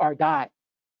say or die.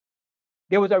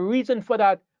 There was a reason for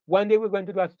that. One day we're going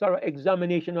to do a thorough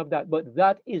examination of that. But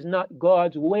that is not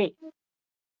God's way.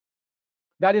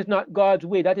 That is not God's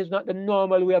way. That is not the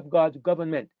normal way of God's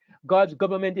government. God's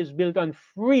government is built on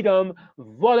freedom,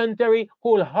 voluntary,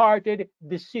 wholehearted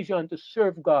decision to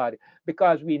serve God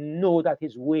because we know that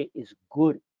his way is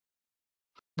good.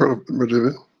 Brother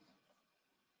David?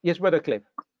 Yes, Brother Cliff.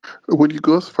 Would you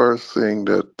go as far as saying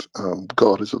that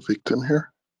God is a victim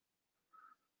here?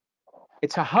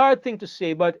 It's a hard thing to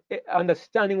say, but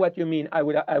understanding what you mean, I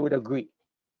would agree.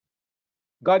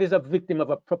 God is a victim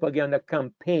of a propaganda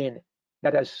campaign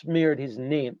that has smeared his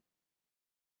name.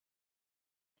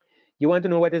 You want to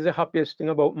know what is the happiest thing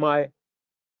about my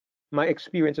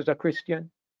experience as a Christian?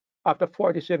 After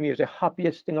 47 years, the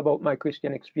happiest thing about my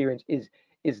Christian experience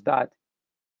is that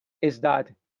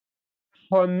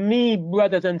for me,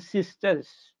 brothers and sisters,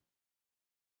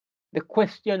 the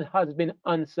question has been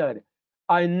answered.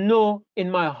 I know in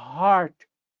my heart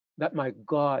that my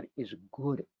God is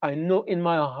good. I know in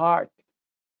my heart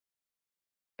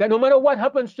that no matter what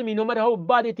happens to me, no matter how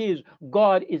bad it is,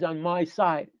 God is on my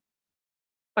side.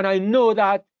 And I know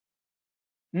that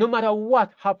no matter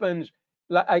what happens,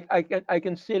 like I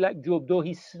can say like Job, though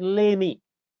he slay me,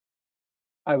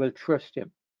 I will trust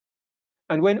him.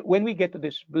 And when we get to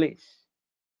this place,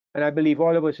 and I believe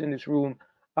all of us in this room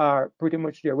are pretty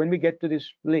much there, when we get to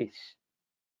this place,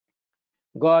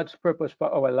 God's purpose for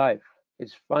our life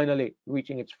is finally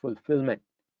reaching its fulfillment.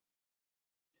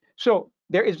 So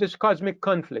there is this cosmic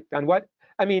conflict, and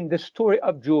the story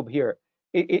of Job here,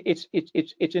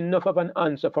 it's enough of an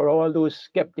answer for all those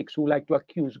skeptics who like to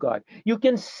accuse God. You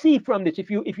can see from this, if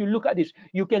you look at this,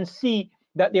 you can see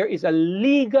that there is a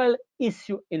legal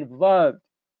issue involved.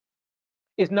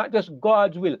 It's not just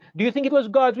God's will. Do you think it was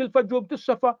God's will for Job to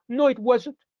suffer? No, it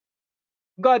wasn't.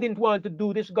 God didn't want to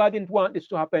do this. God didn't want this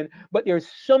to happen. But there's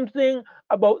something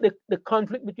about the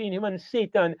conflict between him and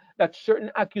Satan that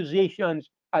certain accusations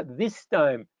at this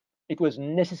time, it was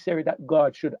necessary that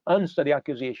God should answer the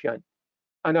accusation.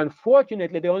 And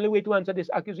unfortunately, the only way to answer this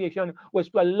accusation was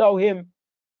to allow him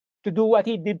to do what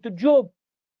he did to Job.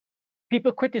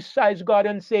 People criticize God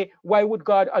and say, why would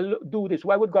God do this?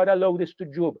 Why would God allow this to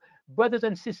Job? Brothers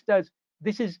and sisters,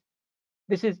 this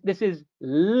is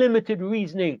limited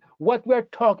reasoning. What we're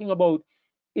talking about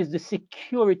is the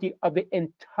security of the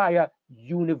entire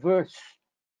universe.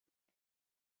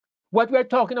 What we're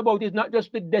talking about is not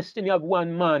just the destiny of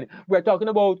one man. We're talking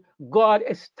about God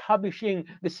establishing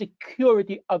the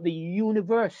security of the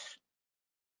universe.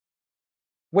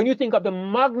 When you think of the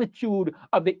magnitude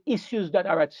of the issues that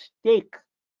are at stake,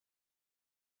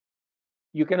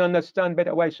 you can understand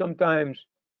better why sometimes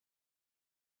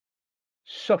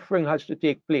suffering has to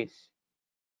take place,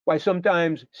 why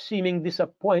sometimes seeming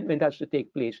disappointment has to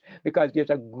take place, because there's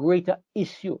a greater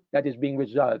issue that is being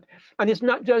resolved. And it's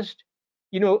not just,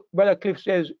 Brother Cliff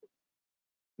says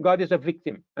God is a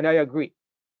victim, and I agree.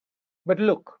 But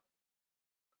look,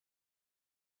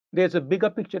 there's a bigger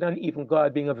picture than even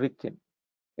God being a victim,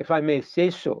 if I may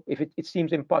say so, if it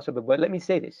seems impossible. But let me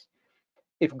say this.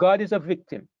 If God is a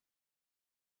victim,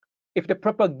 if the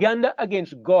propaganda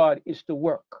against God is to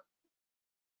work,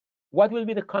 what will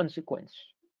be the consequence?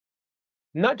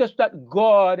 Not just that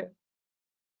God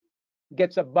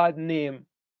gets a bad name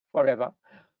forever,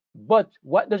 but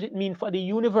what does it mean for the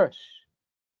universe?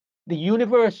 The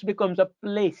universe becomes a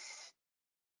place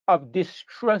of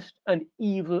distrust and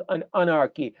evil and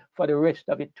anarchy for the rest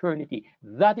of eternity.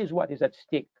 That is what is at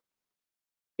stake.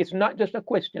 It's not just a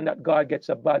question that God gets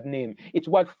a bad name. It's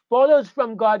what follows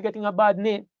from God getting a bad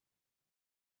name.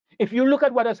 If you look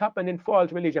at what has happened in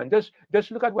false religion,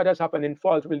 just look at what has happened in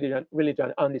false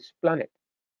religion on this planet.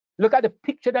 Look at the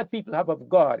picture that people have of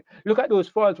God. Look at those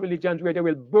false religions where they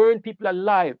will burn people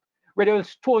alive, where they will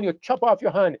stone you, chop off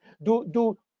your hand,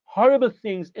 do horrible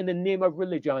things in the name of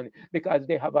religion because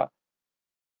they have a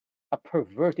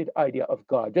perverted idea of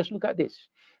God. Just look at this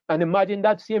and imagine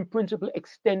that same principle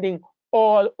extending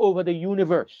all over the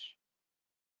universe.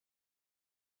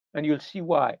 And you'll see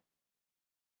why.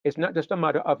 It's not just a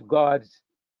matter of God's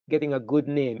getting a good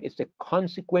name, it's the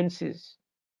consequences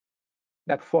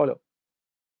that follow.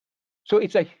 So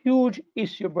it's a huge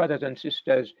issue, brothers and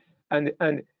sisters. And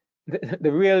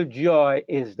the real joy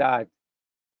is that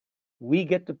we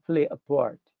get to play a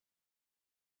part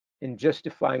in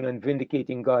justifying and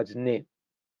vindicating God's name.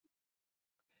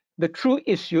 The true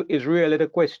issue is really the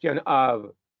question of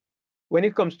when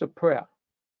it comes to prayer,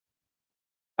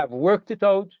 I've worked it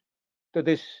out to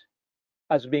this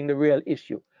as being the real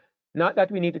issue. Not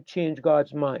that we need to change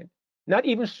God's mind, not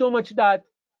even so much that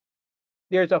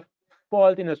there's a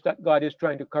fault in us that God is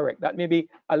trying to correct. That may be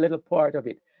a little part of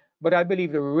it. But I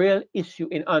believe the real issue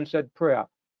in answered prayer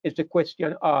is the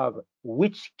question of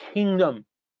which kingdom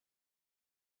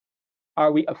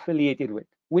are we affiliated with?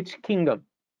 Which kingdom?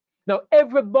 Now,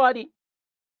 everybody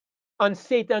in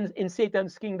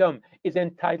Satan's kingdom is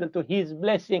entitled to his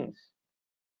blessings.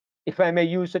 If I may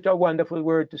use such a wonderful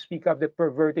word to speak of the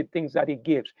perverted things that he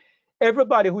gives.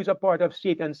 Everybody who is a part of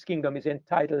Satan's kingdom is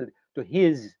entitled to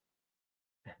his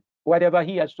whatever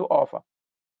he has to offer.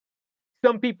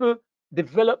 Some people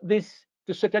develop this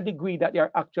to such a degree that they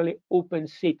are actually open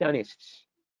Satanists.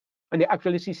 And they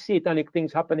actually see satanic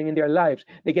things happening in their lives.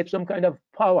 They get some kind of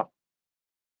power.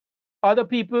 Other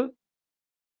people,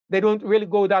 they don't really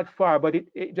go that far, but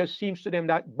it just seems to them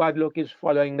that bad luck is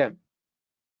following them.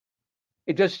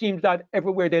 It just seems that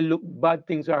everywhere they look, bad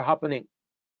things are happening.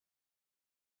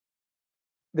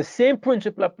 The same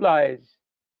principle applies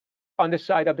on the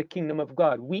side of the kingdom of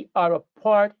God. We are a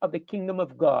part of the kingdom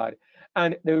of God.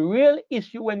 And the real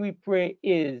issue when we pray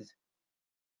is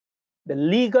the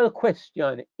legal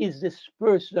question, is this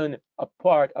person a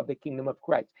part of the kingdom of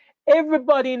Christ?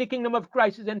 Everybody in the kingdom of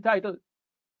Christ is entitled.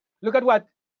 Look at what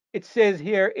it says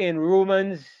here in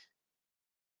Romans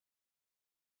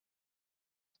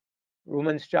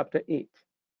chapter 8.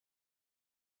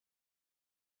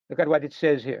 Look at what it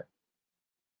says here.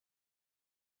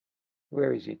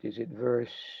 Where is it? Is it verse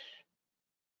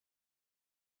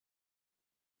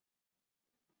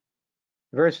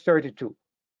 32?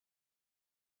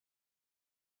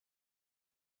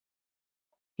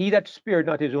 He that spared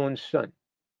not his own son,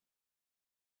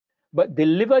 but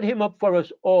delivered him up for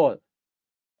us all,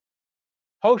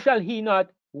 how shall he not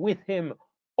with him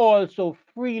also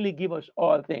freely give us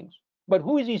all things? But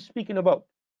who is he speaking about?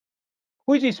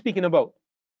 Who is he speaking about?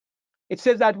 It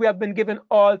says that we have been given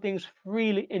all things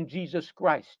freely in Jesus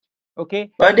Christ. Okay?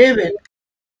 But David,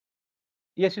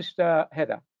 Yes, Sister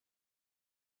Heather.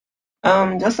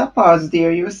 just a pause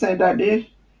there. You said that the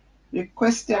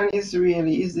question is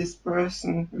really, is this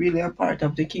person really a part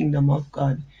of the kingdom of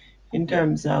God in Yes.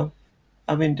 terms of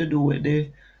having to do with the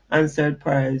answered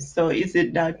prayers? So is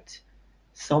it that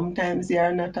sometimes you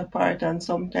are not a part and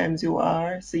sometimes you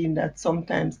are, seeing that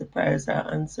sometimes the prayers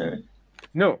are answered?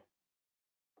 No.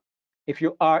 If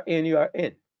you are in, you are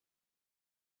in.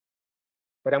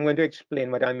 But I'm going to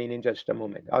explain what I mean in just a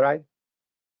moment. All right?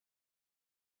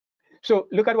 So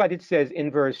look at what it says in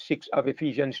verse 6 of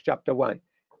Ephesians chapter 1.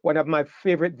 One of my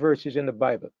favorite verses in the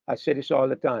Bible. I say this all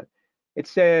the time. It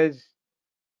says,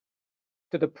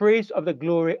 to the praise of the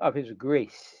glory of his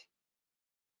grace,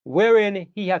 wherein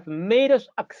he hath made us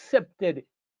accepted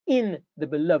in the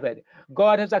beloved.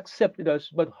 God has accepted us,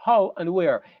 but how and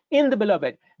where? In the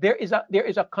beloved. There is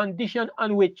a condition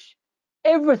on which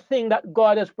everything that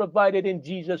God has provided in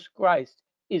Jesus Christ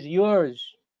is yours.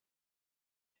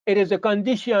 It is a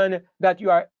condition that you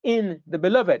are in the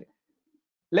beloved.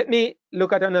 Let me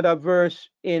look at another verse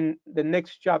in the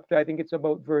next chapter. I think it's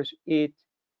about verse 8.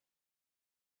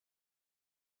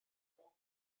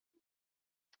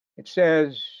 It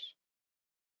says,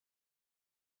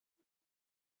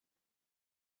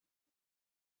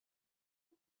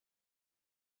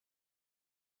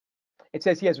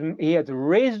 he has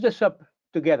raised us up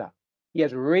together. He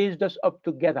has raised us up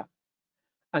together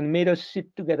and made us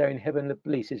sit together in heavenly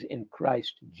places in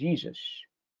Christ Jesus.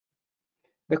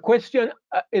 The question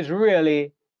is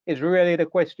really the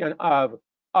question of,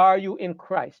 are you in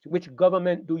Christ? Which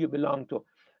government do you belong to?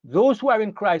 Those who are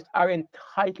in Christ are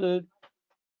entitled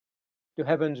to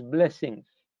heaven's blessings.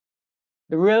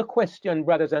 The real question,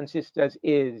 brothers and sisters,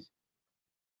 is,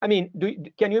 I mean,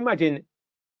 can you imagine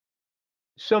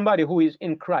somebody who is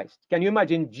in Christ? Can you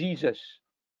imagine Jesus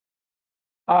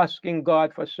asking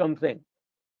God for something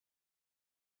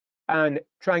and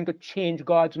trying to change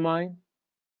God's mind?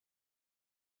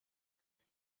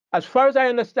 As far as I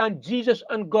understand, Jesus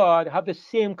and God have the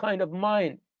same kind of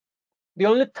mind. The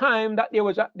only time that there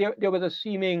was a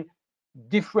seeming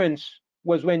difference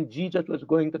was when Jesus was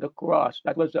going to the cross.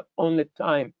 That was the only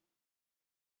time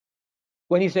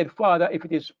when he said, Father, if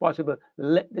it is possible,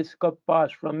 let this cup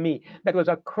pass from me. That was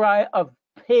a cry of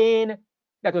pain.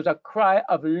 That was a cry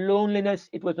of loneliness.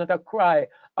 It was not a cry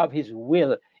of his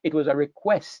will. It was a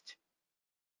request.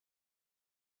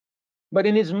 But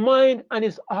in his mind and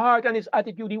his heart and his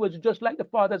attitude, he was just like the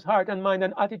Father's heart and mind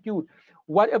and attitude.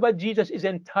 Whatever Jesus is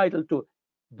entitled to,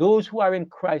 those who are in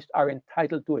Christ are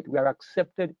entitled to it. We are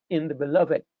accepted in the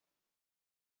beloved.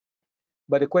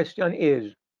 But the question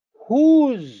is,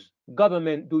 whose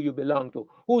government do you belong to?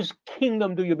 Whose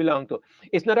kingdom do you belong to?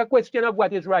 It's not a question of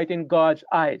what is right in God's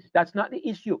eyes. That's not the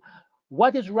issue.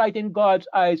 What is right in God's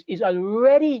eyes is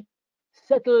already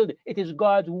settled. It is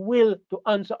God's will to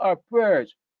answer our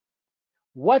prayers.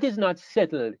 What is not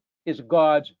settled is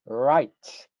God's right.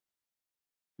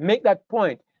 Make that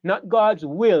point. Not God's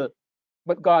will,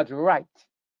 but God's right.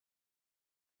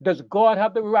 Does God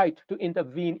have the right to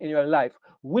intervene in your life?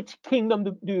 Which kingdom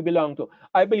do you belong to?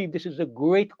 I believe this is a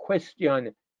great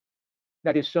question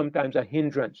that is sometimes a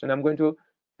hindrance. And I'm going to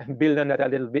build on that a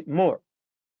little bit more.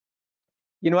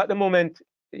 You know, at the moment,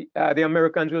 the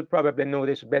Americans will probably know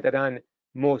this better than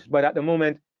most, but at the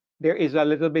moment, there is a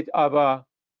little bit of a,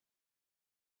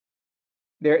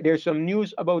 there's some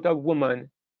news about a woman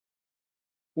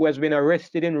who has been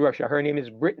arrested in Russia. Her name is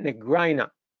Brittany Griner.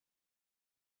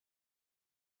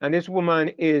 And this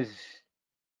woman she's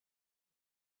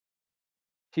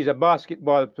a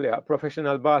basketball player, a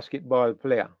professional basketball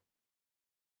player,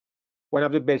 one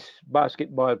of the best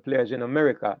basketball players in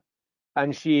America.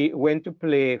 And she went to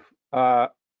play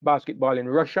basketball in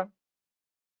Russia.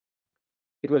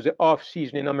 It was the off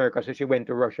season in America, so she went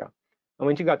to Russia. And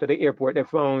when she got to the airport, they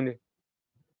found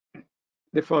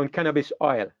cannabis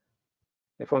oil.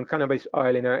 They found cannabis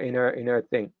oil in her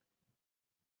thing.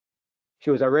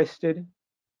 She was arrested,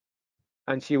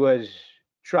 and she was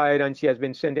tried, and she has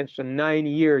been sentenced to 9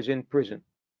 years in prison.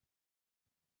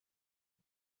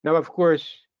 Now, of course,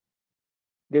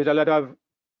 there's a lot of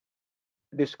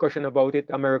discussion about it.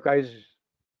 America is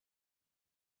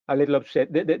a little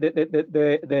upset.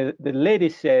 The lady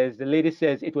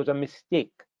says it was a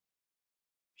mistake.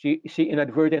 She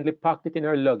inadvertently packed it in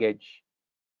her luggage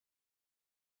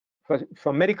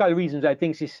for medical reasons, I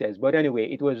think she says. But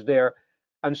anyway, it was there,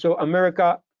 and so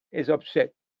America is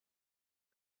upset,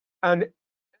 and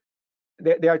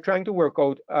they are trying to work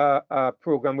out a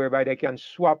program whereby they can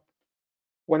swap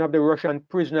one of the Russian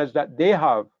prisoners that they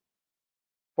have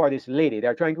for this lady.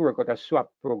 They're trying to work out a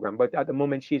swap program, but at the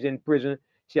moment she's in prison.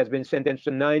 She has been sentenced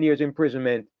to 9 years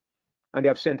imprisonment, and they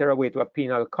have sent her away to a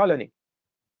penal colony.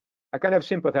 I kind of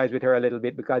sympathize with her a little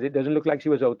bit because it doesn't look like she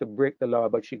was out to break the law,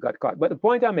 but she got caught. But the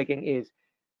point I'm making is,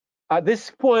 at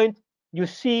this point, you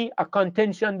see a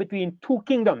contention between two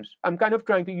kingdoms. I'm kind of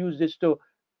trying to use this to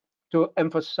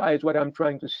emphasize what I'm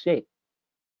trying to say.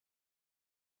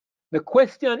 The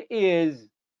question is,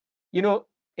 you know,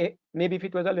 maybe if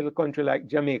it was a little country like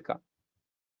Jamaica,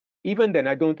 even then,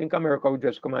 I don't think America would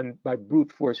just come and by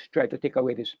brute force try to take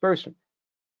away this person.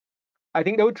 I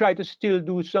think they would try to still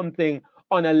do something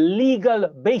on a legal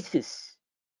basis.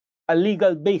 A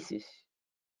legal basis.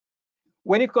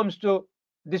 When it comes to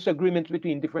disagreements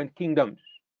between different kingdoms,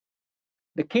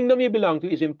 the kingdom you belong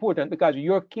to is important because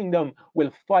your kingdom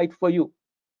will fight for you.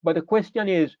 But the question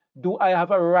is, do I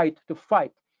have a right to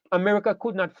fight? America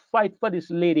could not fight for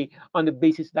this lady on the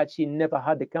basis that she never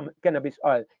had the cannabis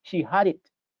oil. She had it.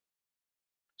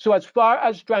 So as far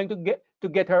as trying to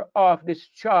get her off this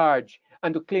charge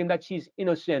and to claim that she's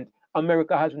innocent,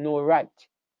 America has no right.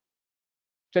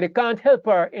 So they can't help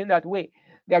her in that way.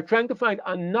 They're trying to find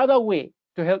another way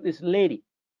to help this lady.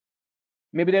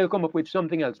 Maybe they'll come up with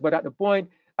something else. But at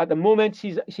the moment,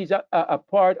 she's a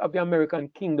part of the American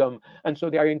kingdom, and so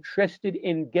they are interested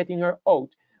in getting her out.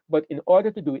 But in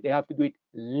order to do it, they have to do it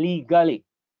legally.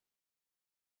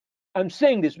 I'm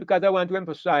saying this because I want to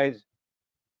emphasize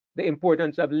the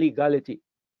importance of legality.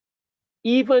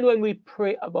 Even when we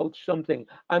pray about something,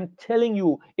 I'm telling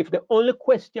you, if the only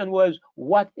question was,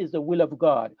 what is the will of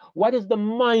God? What is the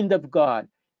mind of God?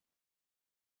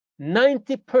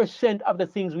 90% of the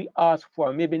things we ask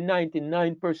for, maybe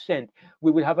 99%,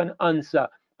 we will have an answer.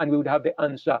 and we would have the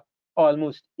answer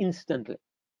almost instantly.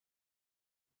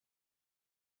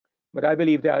 But I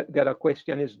believe that the other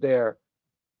question is there: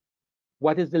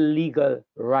 what is the legal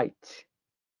right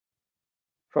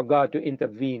for God to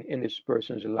intervene in this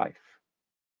person's life?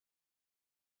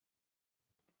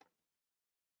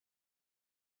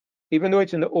 Even though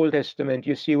it's in the Old Testament,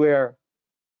 you see where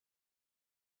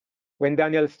when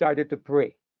Daniel started to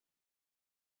pray,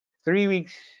 3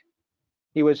 weeks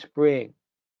he was praying.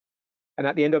 And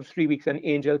at the end of 3 weeks, an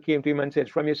angel came to him and said,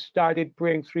 from you started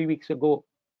praying 3 weeks ago,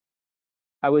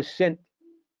 I was sent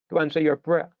to answer your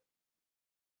prayer.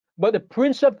 But the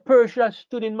prince of Persia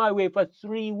stood in my way for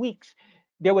 3 weeks.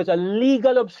 There was a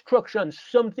legal obstruction.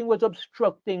 Something was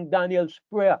obstructing Daniel's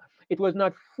prayer. It was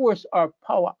not force or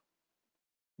power,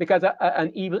 because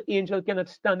an evil angel cannot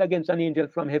stand against an angel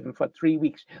from heaven for 3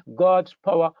 weeks. God's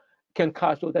power can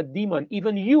cast out a demon.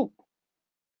 Even you,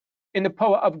 in the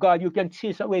power of God, you can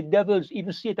chase away devils.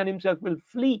 Even Satan himself will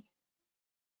flee.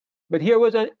 But here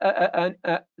was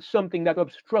something that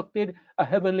obstructed a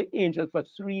heavenly angel for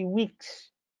 3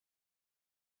 weeks.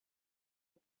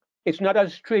 It's not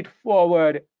as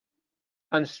straightforward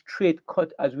and straight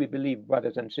cut as we believe,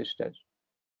 brothers and sisters.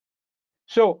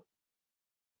 So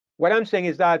what I'm saying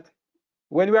is that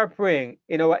when we are praying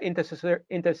in our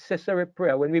intercessory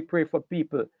prayer, when we pray for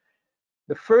people,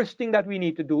 the first thing that we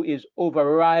need to do is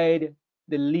override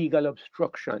the legal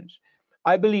obstructions.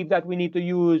 I believe that we need to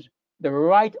use the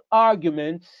right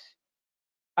arguments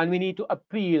and we need to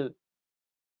appeal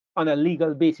on a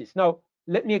legal basis. Now,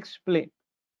 let me explain.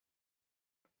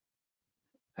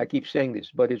 I keep saying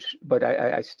this, but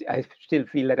I still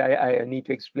feel that I need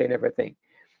to explain everything.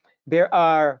 There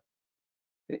are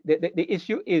the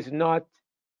issue is not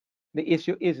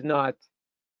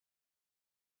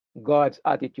God's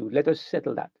attitude. Let us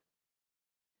settle that.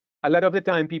 A lot of the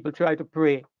time, people try to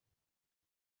pray,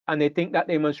 and they think that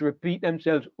they must repeat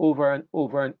themselves over and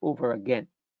over and over again.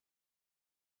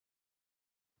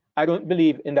 I don't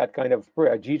believe in that kind of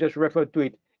prayer. Jesus referred to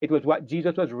it. It was what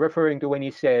Jesus was referring to when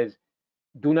he says,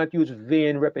 do not use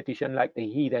vain repetition like the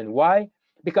heathen. Why?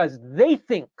 Because they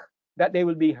think that they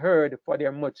will be heard for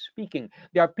their much speaking.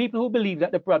 There are people who believe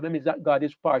that the problem is that God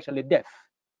is partially deaf.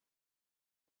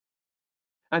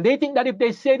 And they think that if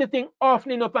they say the thing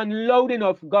often enough and loud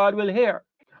enough, God will hear.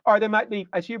 Or they might believe,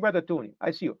 I see you, Brother Tony,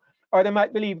 I see you. Or they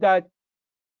might believe that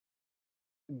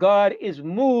God is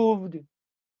moved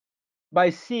by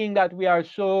seeing that we are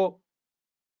so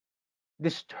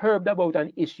disturbed about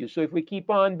an issue. So if we keep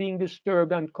on being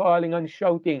disturbed and calling and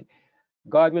shouting,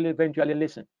 God will eventually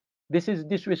listen. This is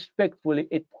disrespectful.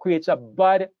 It creates a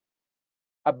bad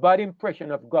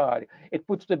impression of God. It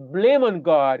puts the blame on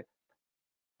God,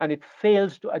 and it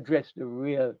fails to address the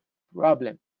real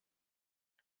problem.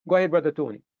 Go ahead, Brother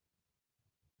Tony.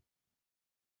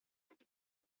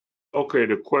 Okay,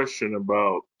 the question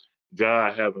about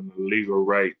God having the legal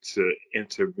right to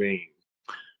intervene.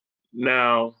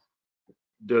 Now,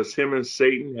 does him and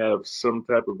Satan have some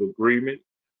type of agreement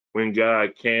when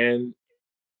God can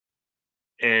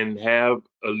and have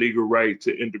a legal right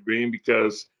to intervene?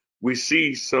 Because we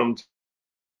see sometimes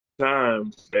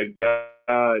that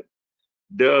God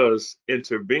does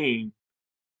intervene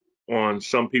on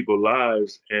some people's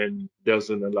lives and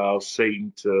doesn't allow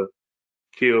Satan to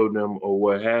kill them or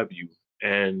what have you.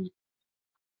 And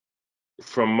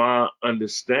from my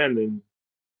understanding,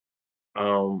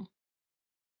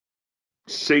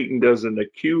 Satan doesn't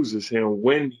accuse him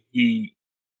when he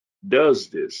does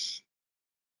this.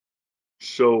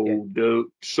 Yeah.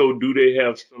 So do they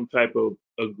have some type of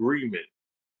agreement?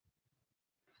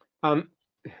 Um,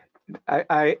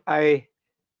 I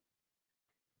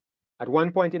at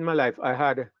one point in my life, I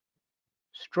had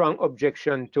strong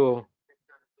objection to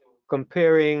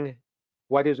comparing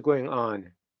what is going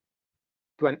on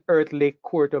to an earthly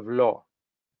court of law.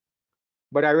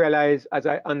 But I realize as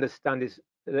I understand this,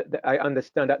 I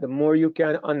understand that the more you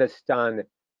can understand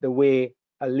the way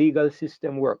a legal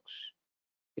system works,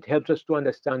 it helps us to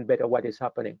understand better what is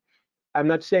happening. I'm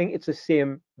not saying it's the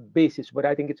same basis, but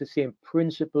I think it's the same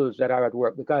principles that are at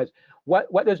work. Because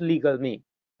what does legal mean?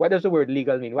 What does the word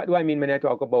legal mean? What do I mean when I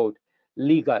talk about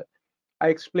legal? I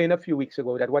explained a few weeks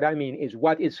ago that what I mean is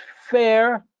what is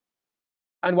fair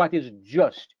and what is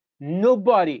just.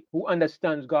 Nobody who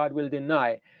understands God will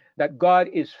deny that God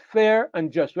is fair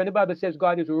and just. When the Bible says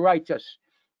God is righteous,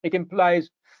 it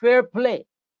implies fair play.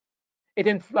 It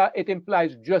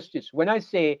implies justice. When I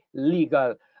say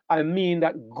legal, I mean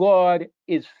that God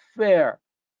is fair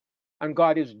and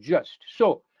God is just.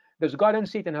 So, does God and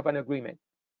Satan have an agreement?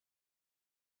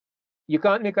 You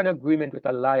can't make an agreement with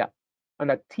a liar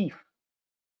and a thief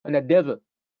and a devil,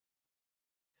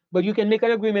 but you can make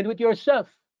an agreement with yourself.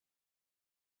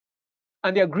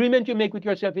 And the agreement you make with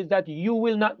yourself is that you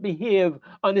will not behave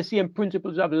on the same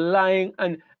principles of lying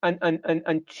and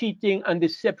cheating and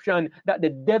deception that the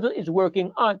devil is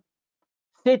working on.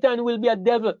 Satan will be a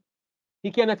devil.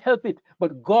 He cannot help it.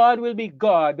 But God will be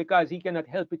God because he cannot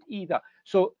help it either.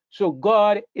 So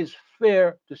God is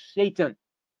fair to Satan.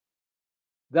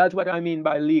 That's what I mean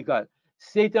by legal.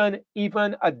 Satan,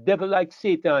 even a devil like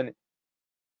Satan,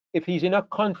 if he's in a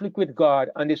conflict with God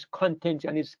and his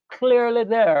contention is clearly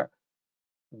there,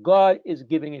 God is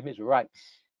giving him his rights.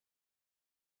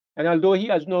 And although he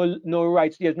has no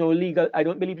rights, there's no legal, I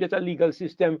don't believe there's a legal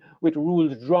system with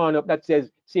rules drawn up that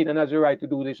says Satan has the right to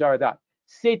do this or that.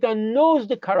 Satan knows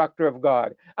the character of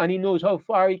God and he knows how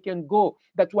far he can go.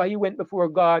 That's why he went before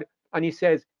God and he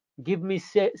says, give me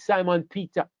Simon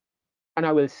Peter and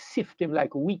I will sift him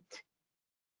like wheat.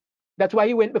 That's why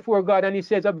he went before God and he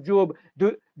says of Job,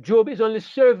 Job is only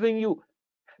serving you.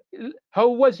 How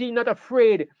was he not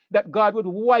afraid that God would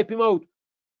wipe him out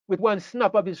with one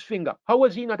snap of his finger? How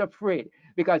was he not afraid?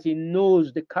 Because he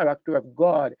knows the character of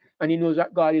God and he knows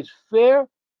that God is fair,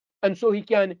 and so he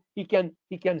can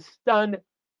stand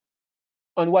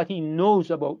on what he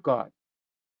knows about God.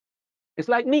 It's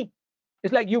like me.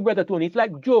 It's like you, Brother Tony. It's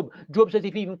like Job. Job says,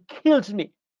 if he even kills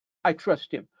me, I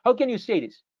trust him. How can you say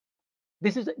this?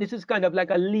 This is kind of like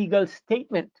a legal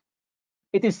statement.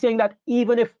 It is saying that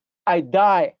even if I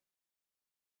die,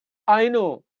 I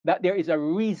know that there is a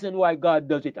reason why God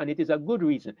does it, and it is a good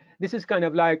reason. This is kind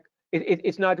of like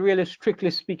it's not really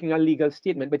strictly speaking a legal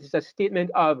statement, but it's a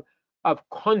statement of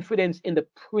confidence in the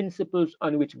principles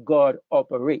on which God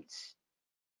operates.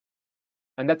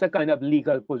 And that's a kind of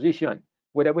legal position,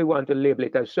 whether we want to label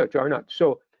it as such or not.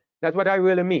 So that's what I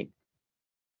really mean.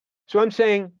 So I'm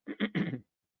saying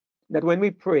that when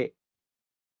we pray,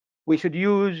 we should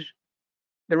use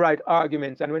the right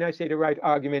arguments. And when I say the right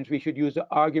arguments, we should use the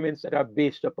arguments that are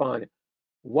based upon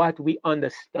what we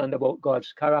understand about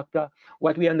God's character,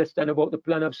 what we understand about the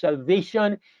plan of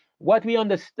salvation, what we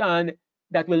understand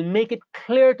that will make it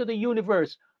clear to the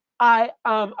universe, I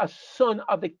am a son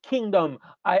of the kingdom,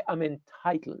 I am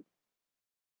entitled.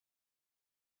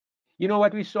 You know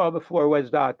what we saw before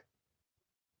was that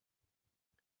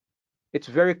it's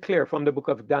very clear from the book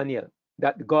of Daniel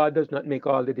that God does not make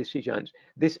all the decisions.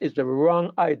 This is the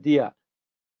wrong idea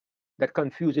that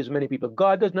confuses many people.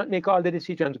 God does not make all the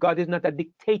decisions. God is not a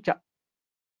dictator.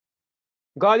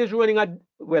 God is running a,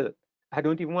 well, I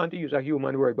don't even want to use a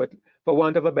human word, but for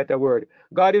want of a better word,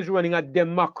 God is running a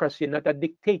democracy, not a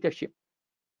dictatorship.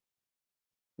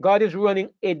 God is running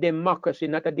a democracy,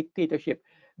 not a dictatorship.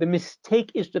 The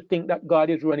mistake is to think that God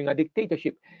is running a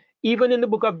dictatorship. Even in the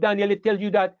book of Daniel, it tells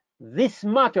you that this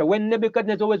matter, when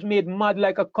Nebuchadnezzar was made mad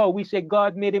like a cow, we say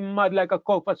God made him mad like a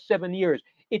cow for 7 years.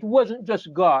 It wasn't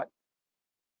just God.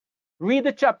 Read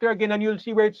the chapter again and you'll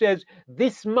see where it says,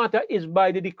 this matter is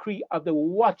by the decree of the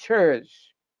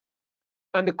watchers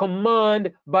and the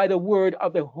command by the word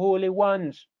of the holy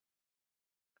ones.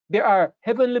 There are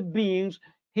heavenly beings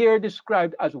here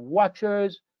described as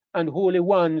watchers and holy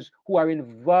ones who are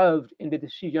involved in the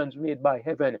decisions made by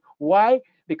heaven. Why?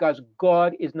 Because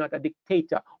God is not a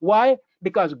dictator. Why?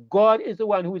 Because God is the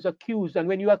one who is accused. And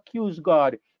when you accuse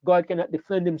God, God cannot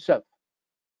defend himself.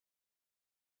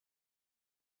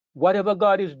 Whatever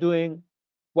God is doing,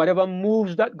 whatever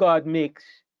moves that God makes,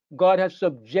 God has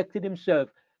subjected himself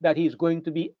that his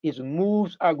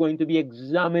moves are going to be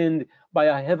examined by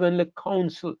a heavenly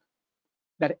council.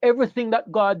 That everything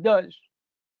that God does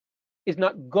is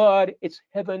not God, it's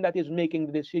heaven that is making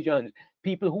the decisions.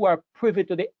 People who are privy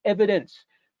to the evidence.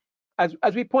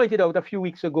 As we pointed out a few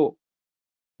weeks ago,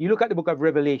 you look at the book of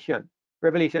Revelation,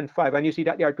 Revelation 5, and you see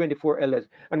that there are 24 elders.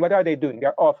 And what are they doing?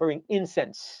 They're offering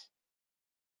incense.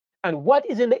 And what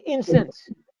is in the incense?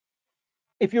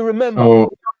 If you remember.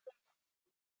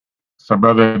 So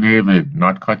Brother David,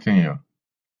 not cutting you.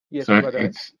 Yes, So brother.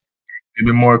 it'd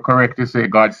be more correct to say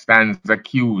God stands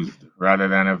accused rather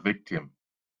than a victim.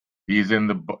 He's in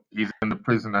the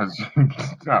prison as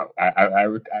no, I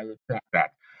retract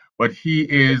that. But he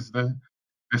is the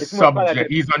It's more subject. palatable.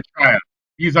 He's on trial.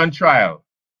 He's on trial.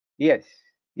 Yes,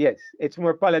 yes. It's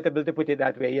more palatable to put it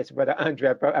that way. Yes, brother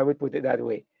Andrea, I would put it that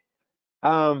way.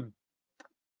 Um,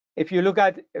 if you look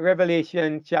at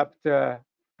Revelation chapter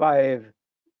 5,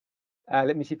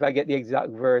 let me see if I get the exact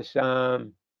verse.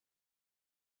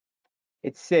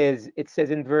 It says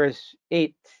in verse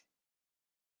 8.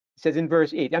 It says in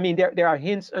verse 8. I mean, there are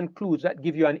hints and clues that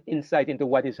give you an insight into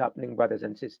what is happening, brothers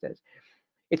and sisters.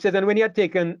 It says, and when he had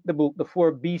taken the book, the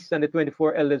 4 beasts and the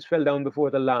 24 elders fell down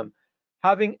before the Lamb,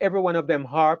 having every one of them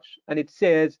harps, and it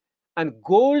says, and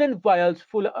golden vials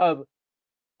full of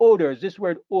odors. This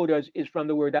word odors is from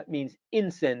the word that means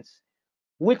incense,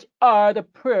 which are the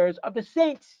prayers of the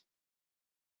saints.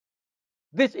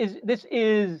 This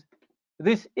is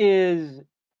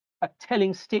a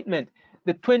telling statement.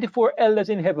 The 24 elders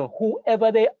in heaven,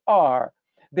 whoever they are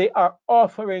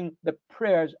offering the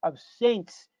prayers of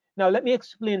saints. Now, let me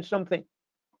explain something.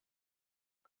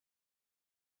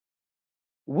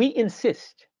 We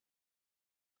insist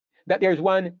that there's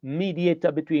one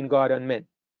mediator between God and men.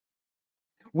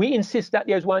 We insist that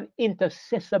there's one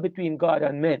intercessor between God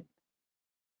and men.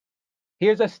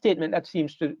 Here's a statement that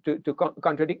seems to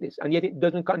contradict this, and yet it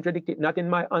doesn't contradict it, not in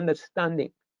my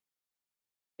understanding.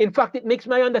 In fact, it makes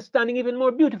my understanding even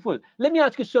more beautiful. Let me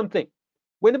ask you something.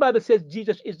 When the Bible says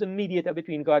Jesus is the mediator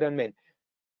between God and men,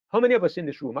 how many of us in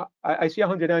this room? I see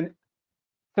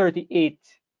 138.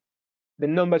 The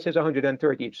number says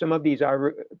 138. Some of these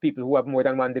are people who have more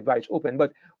than one device open,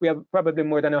 but we have probably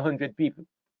more than 100 people.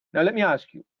 Now, let me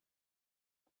ask you,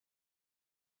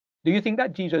 do you think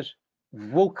that Jesus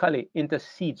vocally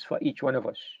intercedes for each one of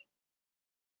us?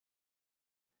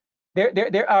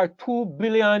 There are 2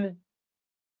 billion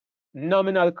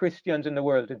nominal Christians in the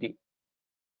world today.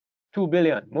 2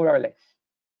 billion, more or less.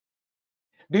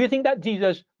 Do you think that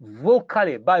Jesus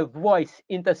vocally, by voice,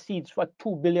 intercedes for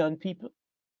 2 billion people?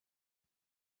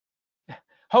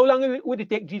 How long would it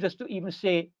take Jesus to even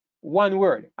say one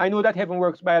word? I know that heaven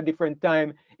works by a different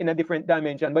time, in a different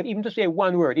dimension, but even to say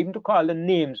one word, even to call the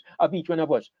names of each one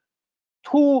of us,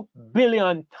 2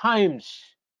 billion times.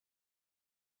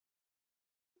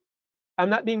 I'm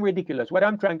not being ridiculous. What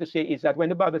I'm trying to say is that when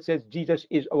the Bible says Jesus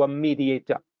is our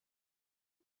mediator,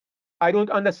 I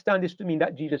don't understand this to mean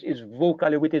that Jesus is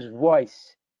vocally with his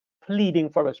voice pleading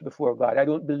for us before God. I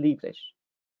don't believe this.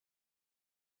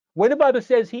 When the Bible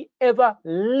says he ever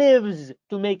lives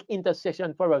to make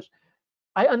intercession for us,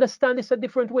 I understand this a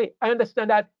different way. I understand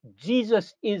that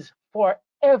Jesus is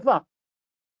forever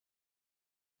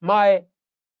my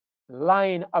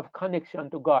line of connection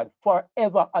to God,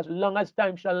 forever, as long as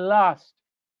time shall last.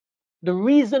 The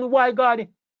reason why God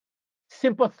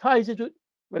sympathizes with,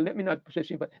 well, let me not say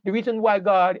sympathy. The reason why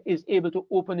God is able to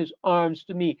open his arms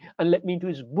to me and let me into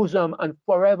his bosom and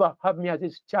forever have me as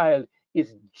his child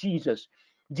is Jesus.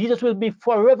 Jesus will be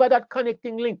forever that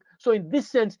connecting link. So in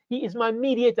this sense, he is my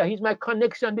mediator. He's my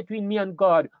connection between me and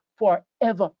God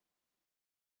forever.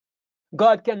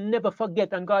 God can never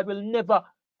forget, and God will never,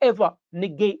 ever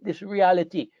negate this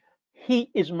reality. He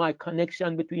is my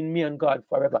connection between me and God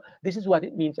forever. This is what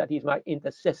it means that he's my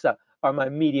intercessor or my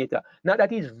mediator, not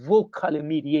that he's vocally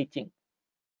mediating.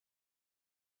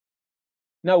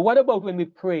 Now, what about when we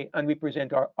pray and we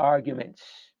present our arguments?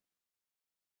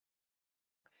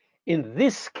 In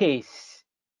this case,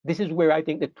 this is where I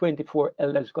think the 24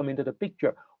 elders come into the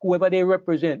picture. Whoever they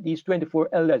represent, these 24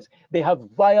 elders, they have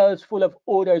vials full of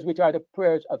odors, which are the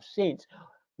prayers of saints.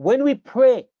 When we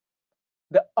pray,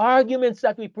 the arguments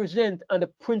that we present and the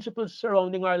principles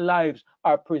surrounding our lives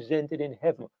are presented in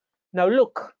heaven. Now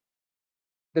look,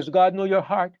 does God know your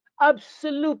heart?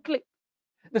 Absolutely.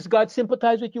 Does God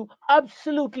sympathize with you?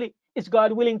 Absolutely. Is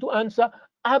God willing to answer?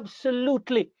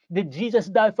 Absolutely. Did Jesus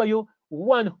die for you?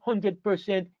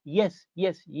 100%. Yes,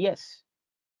 yes, yes.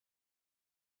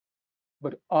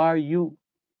 But are you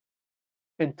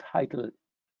entitled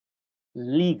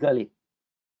legally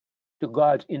to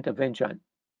God's intervention?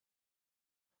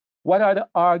 What are the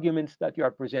arguments that you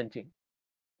are presenting?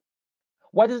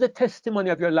 What is the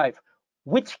testimony of your life?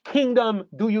 Which kingdom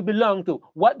do you belong to?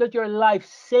 What does your life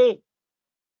say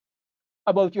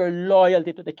about your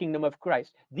loyalty to the kingdom of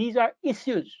Christ? These are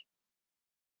issues.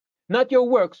 Not your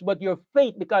works, but your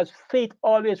faith, because faith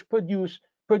always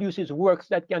produces works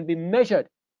that can be measured.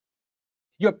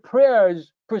 Your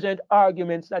prayers present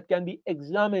arguments that can be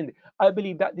examined. I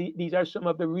believe that these are some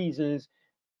of the reasons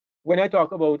when I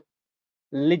talk about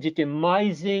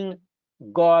legitimizing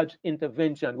God's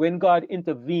intervention. When God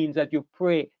intervenes, that you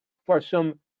pray for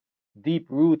some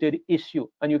deep-rooted issue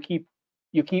and you keep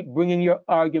bringing your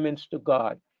arguments to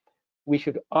God. We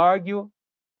should argue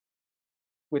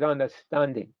with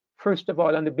understanding. First of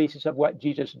all, on the basis of what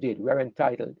Jesus did, we're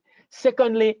entitled.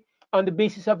 Secondly, on the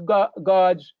basis of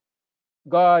God's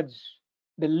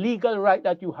the legal right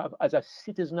that you have as a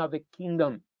citizen of the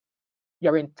kingdom.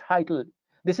 You're entitled.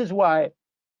 This is why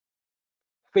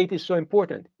faith is so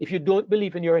important. If you don't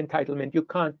believe in your entitlement, you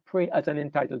can't pray as an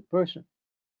entitled person.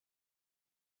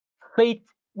 Faith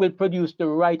will produce the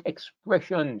right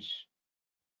expressions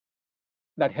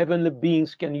that heavenly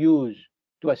beings can use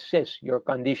to assess your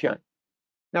condition.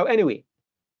 Now, anyway,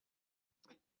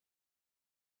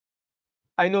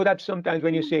 I know that sometimes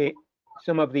when you say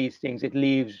some of these things, it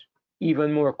leaves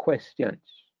even more questions.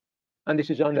 And this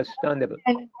is understandable.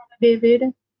 David,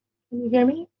 can you hear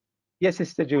me? Yes,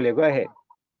 Sister Julia, go ahead.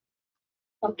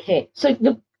 Okay. So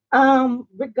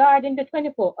regarding the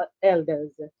 24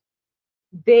 elders,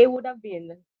 they would have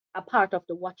been a part of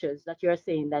the watchers that you're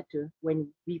saying that when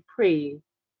we pray,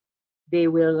 they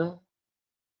will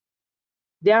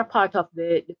they are part of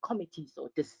the committee, so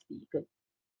to speak, in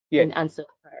Yes, answer to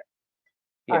prayer.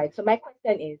 All yes, right. So my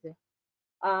question is,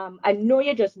 I know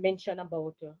you just mentioned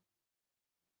about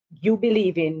you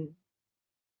believing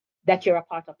that you're a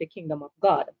part of the kingdom of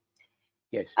God.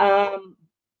 yes. Um,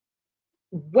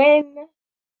 when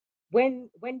when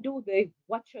do the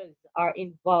watchers are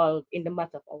involved in the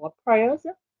matter of our prayers?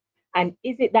 And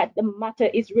is it that the matter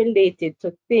is related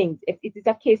to things? If it is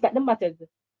a case that the matter is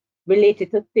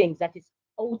related to things that is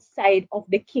outside of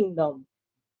the kingdom,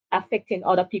 affecting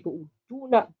other people who do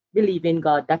not believe in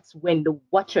God, that's when the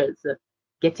watchers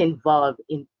get involved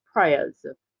in prayers,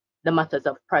 the matters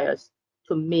of prayers,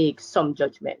 to make some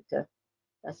judgment.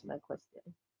 That's my question.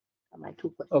 My two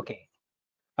questions. Okay.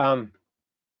 Um,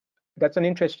 that's an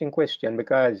interesting question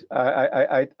because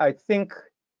I think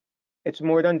it's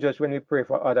more than just when we pray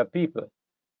for other people.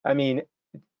 I mean,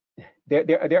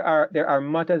 there are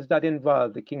matters that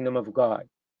involve the kingdom of God.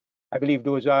 I believe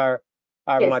are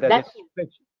Yes, matters that too.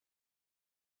 especially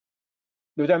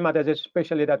those are matters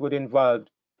especially that would involve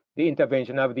the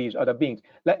intervention of these other beings.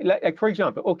 Like for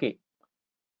example, okay,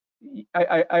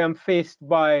 I am faced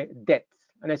by death,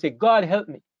 and I say, God help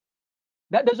me.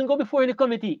 That doesn't go before any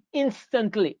committee.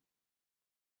 Instantly,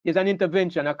 there's an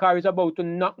intervention. A car is about to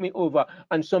knock me over,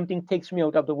 and something takes me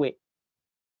out of the way.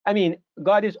 I mean,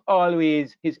 God is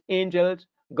always, his angels,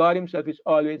 God himself is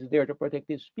always there to protect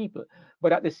his people.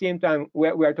 But at the same time,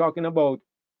 we're talking about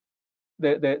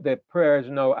the prayers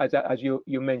now, as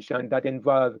you mentioned, that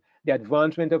involve the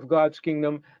advancement of God's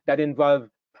kingdom, that involve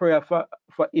prayer for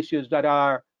issues that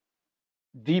are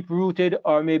deep rooted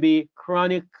or maybe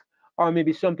chronic or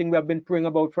maybe something we have been praying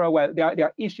about for a while. There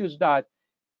are issues that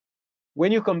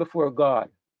when you come before God,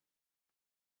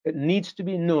 it needs to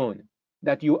be known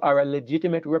that you are a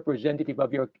legitimate representative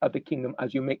of the kingdom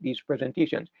as you make these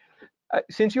presentations.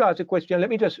 Since you asked a question, let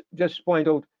me just point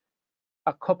out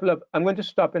a couple of. I'm going to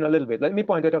stop in a little bit. Let me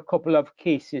point out a couple of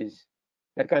cases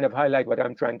that kind of highlight what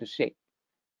I'm trying to say.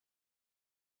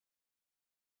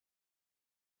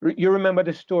 You remember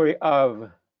the story of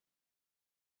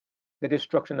the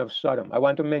destruction of Sodom. I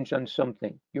want to mention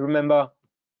something. You remember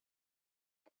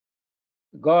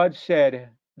God said,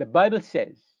 the Bible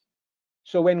says,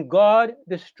 so when God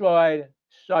destroyed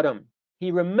Sodom,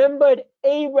 he remembered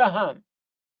Abraham.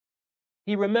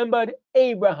 He remembered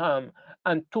Abraham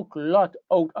and took Lot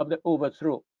out of the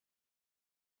overthrow.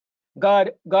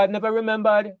 God never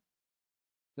remembered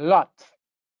Lot.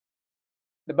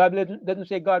 The Bible doesn't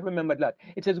say God remembered Lot.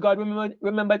 It says God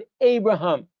remembered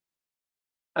Abraham,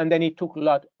 and then he took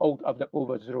Lot out of the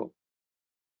overthrow.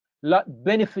 Lot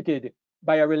benefited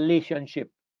by a relationship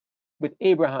with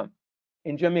Abraham.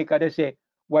 In Jamaica, they say,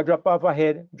 what drop off a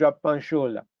head, drop on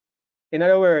shoulder. In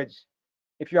other words,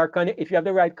 if you have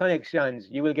the right connections,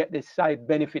 you will get the side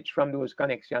benefits from those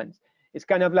connections. It's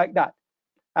kind of like that.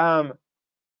 Um,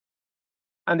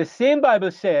 and the same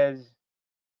Bible says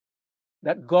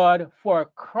that God, for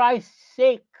Christ's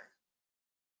sake,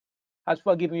 has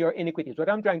forgiven your iniquities. What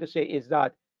I'm trying to say is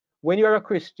that when you're a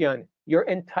Christian, your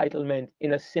entitlement,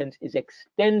 in a sense, is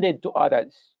extended to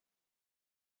others.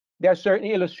 There are certain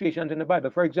illustrations in the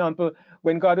Bible. For example,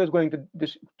 when God was going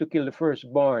to kill the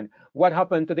firstborn, what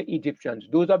happened to the Egyptians?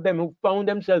 Those of them who found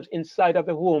themselves inside of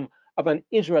the home of an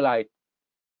Israelite,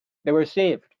 they were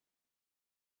saved.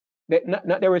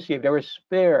 Not they were saved, they were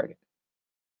spared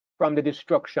from the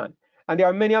destruction. And there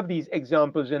are many of these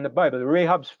examples in the Bible.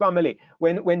 Rahab's family,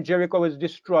 when Jericho was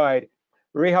destroyed,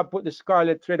 Rahab put the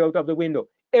scarlet thread out of the window.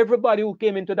 Everybody who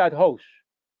came into that house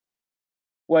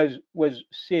was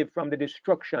saved from the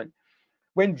destruction.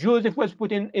 When Joseph was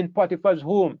put in Potiphar's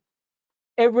home,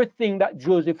 everything that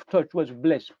Joseph touched was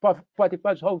blessed.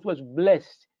 Potiphar's house was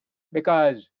blessed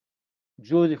because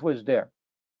Joseph was there.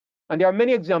 And there are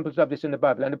many examples of this in the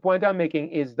Bible. And the point I'm making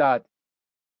is that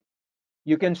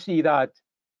you can see that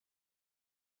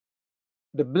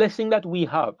the blessing that we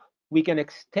have, we can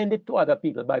extend it to other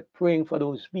people by praying for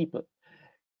those people.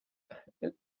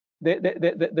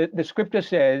 The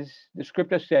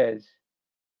scripture says,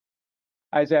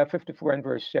 Isaiah 54 and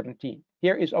verse 17,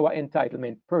 here is our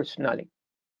entitlement personally,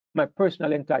 my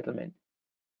personal entitlement.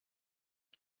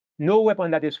 No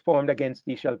weapon that is formed against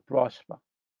thee shall prosper.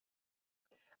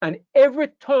 And every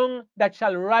tongue that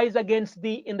shall rise against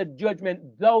thee in the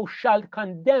judgment, thou shalt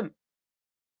condemn.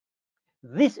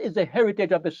 This is the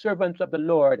heritage of the servants of the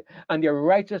Lord, and their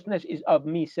righteousness is of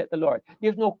me, said the Lord.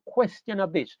 There's no question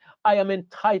of this. I am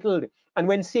entitled. And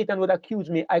when Satan would accuse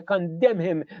me, I condemn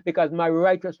him because my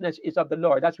righteousness is of the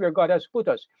Lord. That's where God has put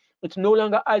us. It's no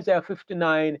longer Isaiah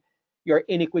 59, your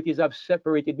iniquities have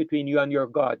separated between you and your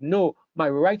God. No, my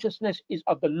righteousness is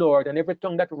of the Lord, and every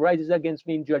tongue that rises against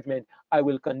me in judgment, I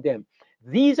will condemn.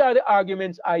 These are the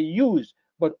arguments I use,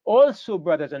 but also,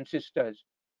 brothers and sisters,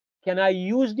 can I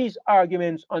use these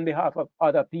arguments on behalf of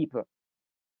other people?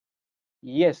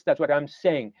 Yes, that's what I'm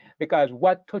saying. Because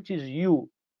what touches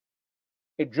you,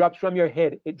 it drops from your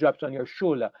head, it drops on your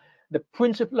shoulder. The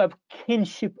principle of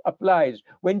kinship applies.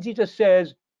 When Jesus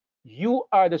says, you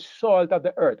are the salt of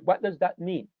the earth, what does that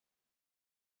mean?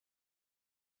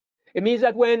 It means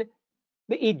that when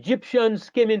the Egyptians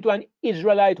came into an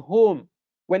Israelite home,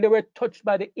 when they were touched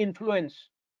by the influence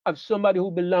of somebody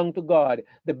who belonged to God,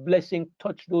 the blessing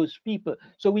touched those people.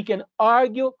 So we can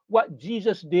argue what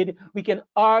Jesus did. We can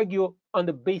argue on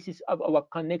the basis of our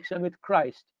connection with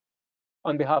Christ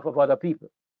on behalf of other people.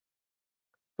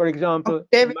 For example,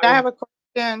 David, I have a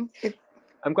question.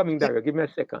 I'm coming, Dario. Give me a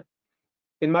second.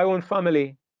 In my own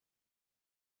family,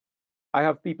 I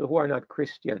have people who are not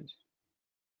Christians.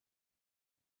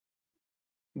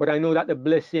 But I know that the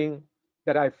blessing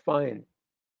that I find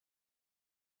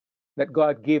that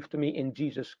God gave to me in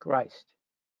Jesus Christ,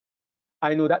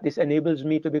 I know that this enables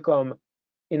me to become,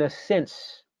 in a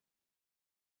sense,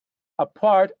 a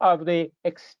part of the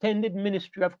extended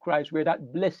ministry of Christ, where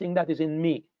that blessing that is in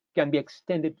me can be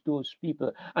extended to those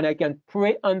people. And I can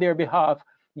pray on their behalf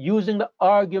using the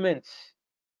arguments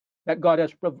that God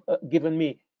has given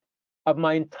me of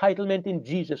my entitlement in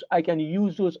Jesus. I can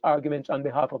use those arguments on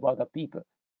behalf of other people.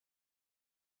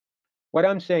 What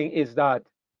I'm saying is that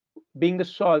being the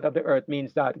salt of the earth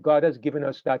means that God has given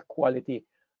us that quality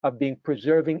of being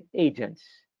preserving agents.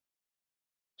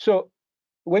 So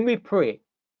when we pray,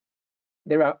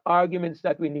 there are arguments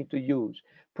that we need to use.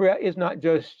 Prayer is not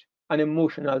just an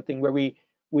emotional thing where we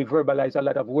verbalize a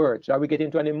lot of words or we get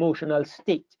into an emotional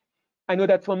state. I know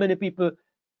that for many people,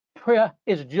 prayer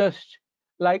is just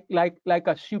like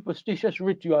a superstitious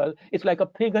ritual. It's like a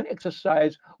pagan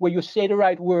exercise where you say the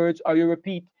right words or you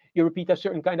repeat a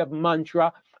certain kind of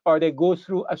mantra, or they go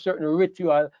through a certain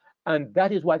ritual, and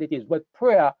that is what it is. But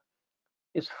prayer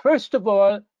is, first of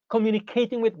all,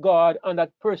 communicating with God on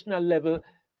that personal level,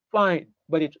 fine.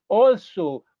 But it's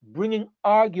also bringing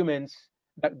arguments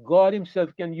that God Himself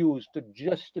can use to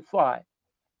justify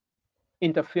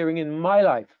interfering in my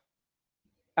life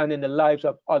and in the lives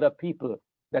of other people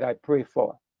that I pray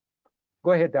for.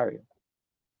 Go ahead, Dario.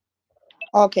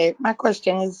 Okay, my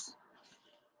question is,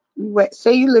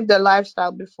 say you lived a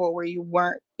lifestyle before where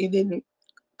you didn't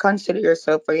consider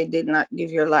yourself, or you did not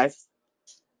give your life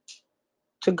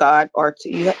to God, or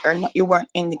you weren't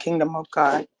in the kingdom of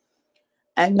God,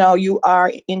 and now you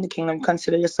are in the kingdom.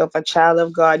 Consider yourself a child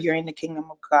of God. You're in the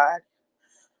kingdom of God.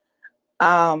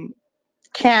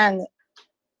 Can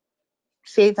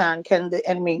Satan, can the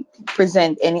enemy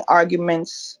present any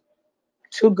arguments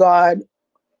to God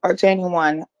or to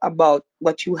anyone about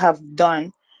what you have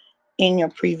done in your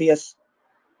previous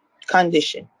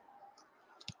condition?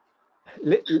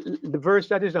 The verse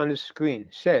that is on the screen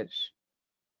says,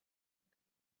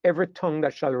 every tongue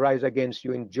that shall rise against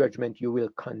you in judgment you will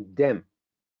condemn.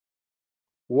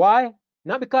 Why?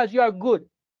 Not because you are good,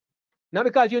 not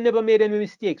because you never made any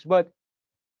mistakes, but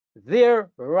their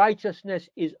righteousness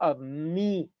is of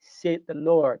me, saith the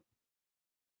Lord.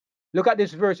 Look at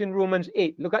this verse in Romans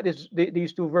 8. Look at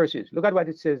these two verses. Look at what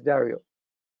it says, Dario.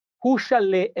 Who shall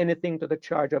lay anything to the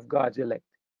charge of God's elect?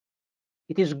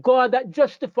 It is God that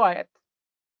justifieth.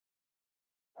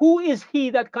 Who is he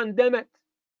that condemneth?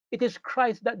 It is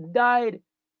Christ that died,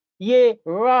 yea,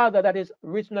 rather that is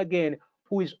risen again,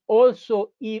 who is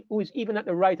even at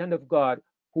the right hand of God,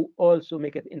 who also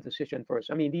maketh intercession for us.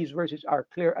 I mean, these verses are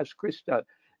clear as crystal.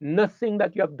 Nothing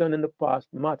that you have done in the past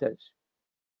matters,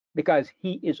 because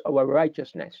He is our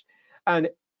righteousness. And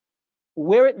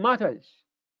where it matters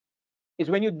is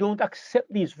when you don't accept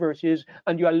these verses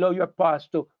and you allow your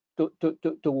past to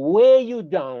weigh you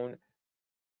down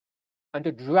and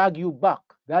to drag you back.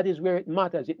 That is where it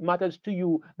matters. It matters to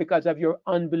you because of your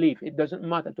unbelief. It doesn't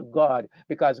matter to God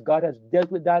because God has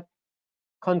dealt with that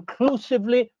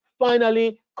conclusively,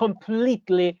 finally,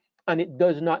 completely, and it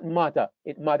does not matter.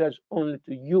 It matters only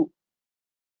to you.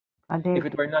 If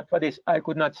it were not for this, I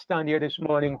could not stand here this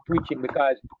morning preaching,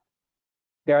 because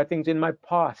there are things in my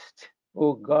past,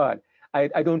 oh God,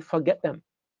 I don't forget them,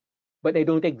 but they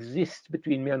don't exist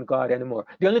between me and God anymore.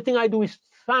 The only thing I do is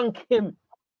thank Him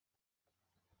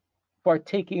for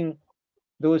taking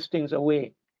those things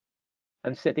away.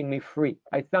 and setting me free.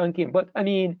 I thank him. But I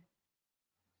mean,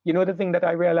 you know the thing that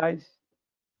I realize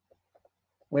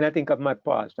when I think of my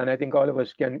past, and I think all of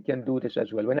us can do this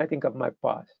as well. When I think of my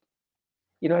past,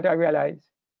 you know what I realize?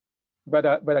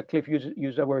 Brother Cliff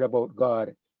used a word about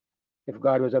God. If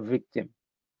God was a victim,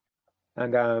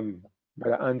 and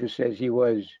Brother Andrew says he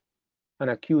was an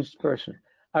accused person.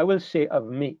 I will say of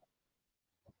me,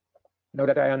 now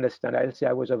that I understand, I'll say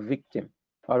I was a victim.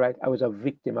 All right, I was a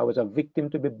victim. I was a victim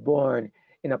to be born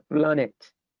in a planet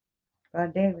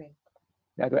David.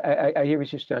 that I hear you,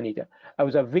 Sister Anita. I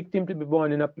was a victim to be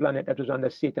born in a planet that was under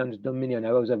Satan's dominion.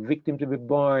 I was a victim to be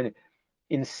born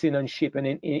in sin and shame and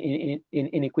in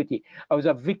iniquity. I was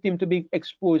a victim to be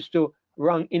exposed to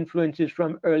wrong influences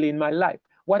from early in my life.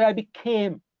 What I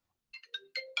became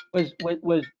was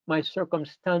my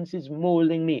circumstances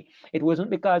molding me. It wasn't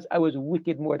because I was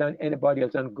wicked more than anybody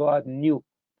else, and God knew,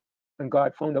 and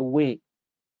God found a way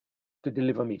to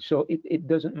deliver me. So it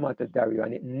doesn't matter, Dario,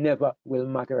 and it never will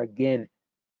matter again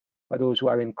for those who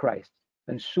are in Christ.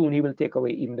 And soon he will take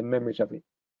away even the memories of it.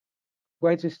 Go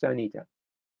ahead, Sister Anita.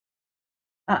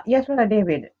 Yes, Brother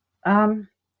David.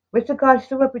 With regards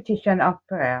to repetition of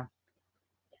prayer,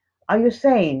 are you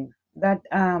saying that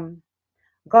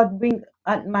God bring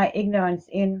at my ignorance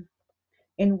in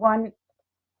one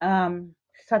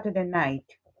Saturday night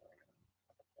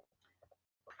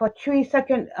for 3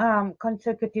 second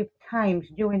consecutive times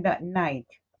during that night,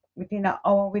 within an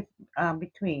hour with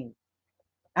between?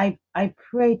 I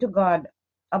pray to God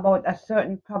about a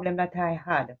certain problem that I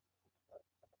had,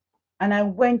 and I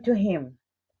went to Him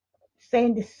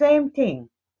saying the same thing.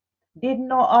 Didn't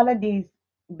know all of these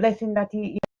blessings that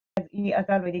he has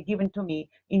already given to me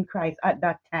in Christ at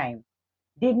that time.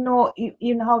 Didn't know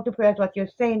even how to pray as what you're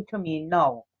saying to me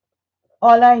now.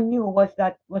 All I knew was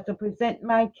to present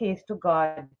my case to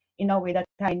God in a way that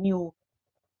I knew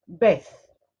best,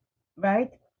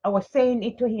 right? I was saying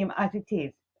it to Him as it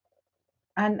is,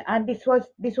 and this was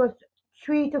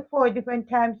 3 to 4 different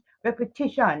times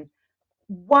repetition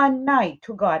one night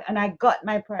to God, and I got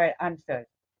my prayer answered.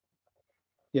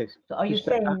 Yes, So are you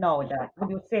Sister. saying now that, would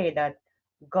you say that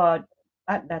God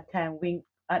at that time winked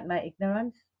at my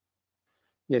ignorance?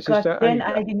 Yes, Because Sister then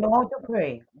Anita. I didn't know how to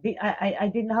pray. I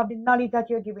didn't have the knowledge that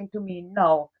you're giving to me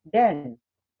now, then.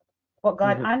 But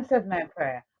God Mhm. answered my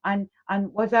prayer. And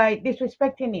was I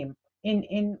disrespecting Him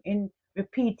in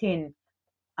repeating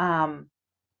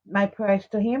my prayers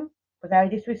to Him? Was I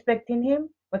disrespecting Him?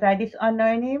 Was I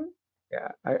dishonoring Him?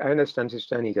 Yeah, I understand,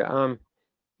 Sister Anita.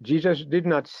 Jesus did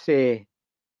not say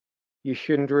you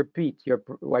shouldn't repeat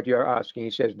what you're asking.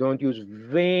 He says don't use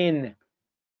vain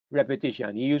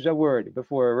repetition. He used a word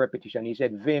before repetition. He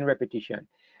said vain repetition,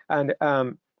 and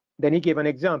then he gave an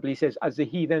example. He says as the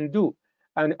heathen do.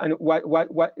 And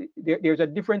there's a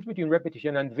difference between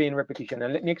repetition and vain repetition.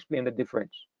 And let me explain the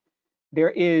difference. There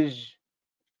is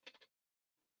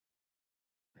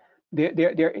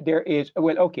there is,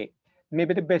 well, okay,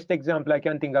 maybe the best example I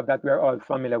can think of that we're all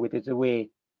familiar with is the way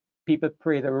people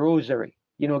pray the rosary.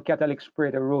 You know, Catholics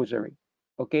pray the rosary.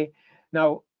 Okay.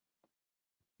 Now,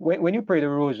 when you pray the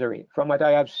rosary, from what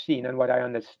I have seen and what I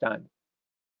understand,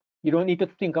 you don't need to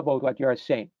think about what you are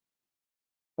saying.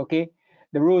 Okay.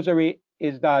 The rosary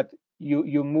is that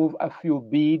you move a few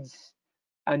beads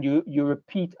and you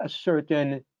repeat a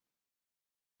certain,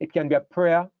 it can be a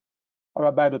prayer or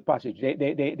a Bible passage.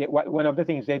 One of the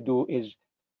things they do is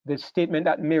the statement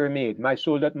that Mary made, my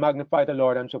soul that magnify the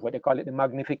Lord, and so forth. They call it the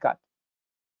Magnificat.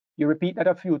 You repeat that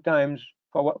a few times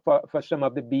for some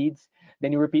of the beads.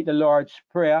 Then you repeat the Lord's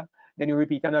Prayer. Then you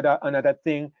repeat another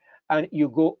thing. And you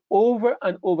go over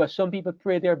and over. Some people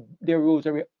pray their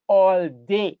rosary all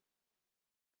day.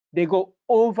 They go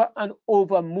over and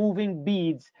over, moving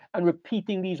beads and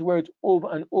repeating these words over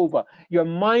and over. Your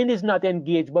mind is not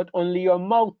engaged, but only your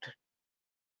mouth.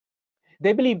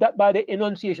 They believe that by the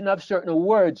enunciation of certain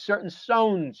words, certain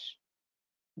sounds,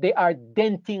 they are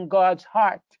denting God's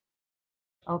heart.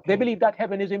 They Okay. believe that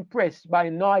heaven is impressed by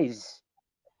noise.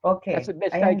 That's Okay. the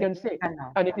best I I can say. understand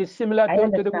now. And it is similar I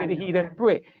to the way the understand now. heathen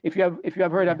pray. If you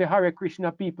have heard Yeah. of the Hare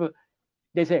Krishna people,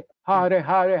 they say Hare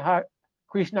Hare Hare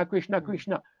Krishna Krishna Mm,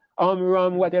 Krishna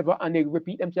Ram mm. whatever, and they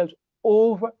repeat themselves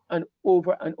over and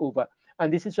over and over.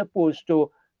 And this is supposed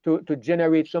to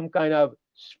generate some kind of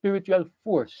spiritual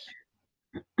force.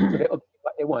 So they obtain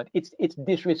what they want. It's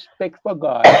disrespect for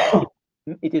God.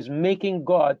 It is making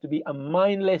God to be a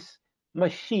mindless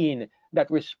machine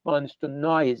that responds to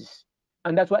noise.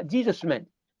 And that's what Jesus meant.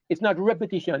 It's not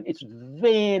repetition, it's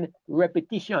vain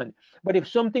repetition. But if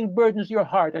something burdens your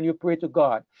heart and you pray to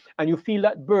God and you feel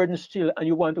that burden still and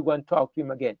you want to go and talk to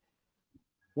Him again,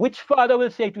 which father will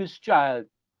say to his child,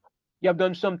 You have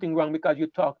done something wrong because you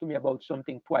talked to me about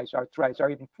something twice or thrice or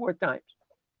even 4 times.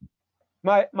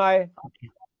 My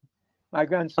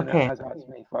grandson Okay. has asked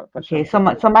me for Okay.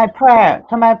 something. So my prayer,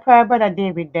 Brother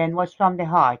David, then was from the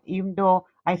heart, even though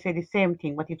I said the same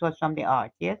thing, but it was from the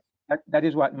heart. Yes. That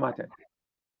is what matters.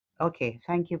 Okay.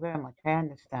 Thank you very much. I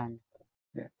understand.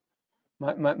 Yeah.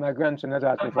 My grandson has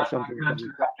asked me for something from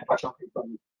you.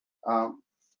 Um,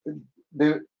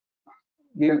 the,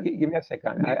 Give me a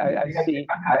second. I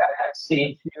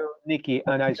see you, Nikki,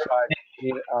 and I saw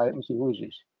let me see who is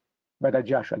this? Brother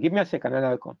Joshua. Give me a second and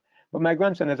I'll come. But my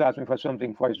grandson has asked me for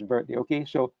something for his birthday. Okay,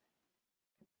 so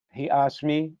he asked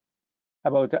me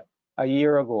about a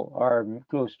year ago or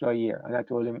close to a year, and I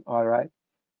told him all right.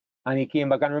 And he came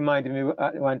back and reminded me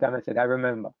one time. I said I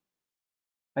remember.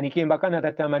 And he came back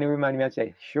another time and he reminded me and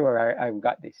said, sure, I've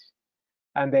got this.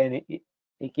 And then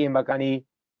he came back and he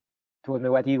told me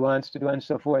what he wants to do and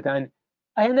so forth. And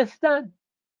I understand.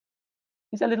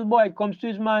 He's a little boy. It comes to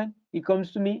his mind. He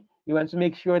comes to me. He wants to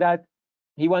make sure that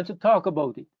he wants to talk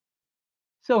about it.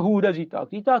 So who does he talk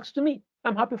to? He talks to me.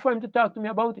 I'm happy for him to talk to me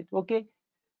about it. Okay.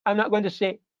 I'm not going to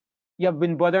say, you have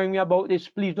been bothering me about this.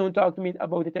 Please don't talk to me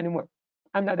about it anymore.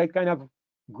 I'm not that kind of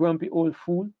grumpy old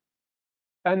fool.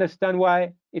 I understand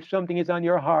why, if something is on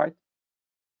your heart,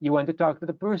 you want to talk to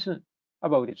the person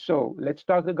about it. So let's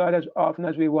talk to God as often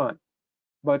as we want.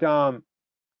 But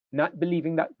not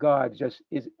believing that God just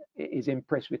is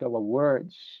impressed with our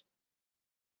words,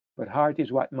 but heart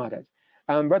is what matters.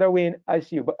 Brother Wayne, I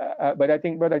see you, but I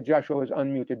think Brother Joshua was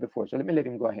unmuted before, so let me let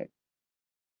him go ahead.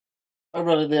 Hi,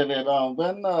 Brother David.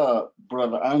 When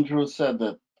Brother Andrew said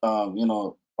that,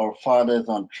 our Father is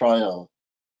on trial,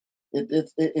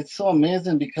 it's so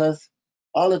amazing because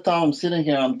all the time I'm sitting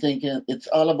here, I'm thinking it's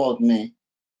all about me.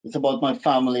 It's about my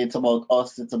family. It's about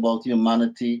us. It's about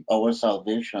humanity, our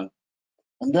salvation.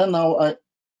 And then now I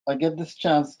get this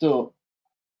chance to,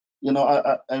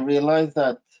 I realize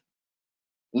that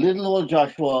little old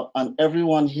Joshua and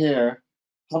everyone here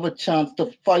have a chance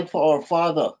to fight for our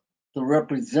Father, to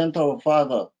represent our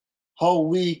Father, how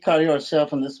we carry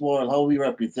ourselves in this world, how we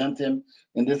represent Him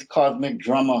in this cosmic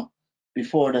drama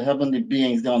before the heavenly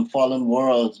beings, the unfallen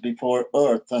worlds, before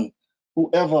Earth and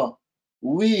whoever.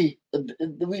 We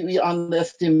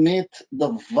underestimate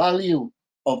the value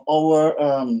of our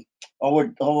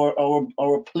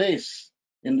place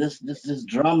in this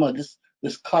drama, this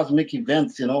cosmic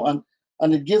events, and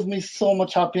it gives me so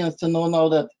much happiness to know now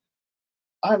that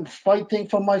I'm fighting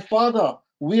for my Father.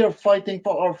 We are fighting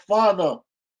for our Father.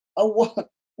 What?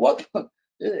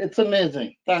 It's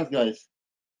amazing. Thanks, guys.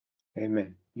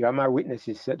 Amen. You are my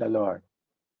witnesses, said the Lord.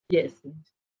 Yes.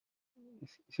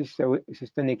 Sister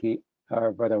Nikki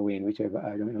or Brother Wayne, whichever,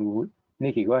 I don't know who.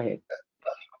 Nikki, go ahead.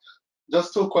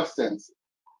 just two questions.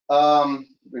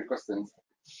 Three questions.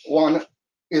 One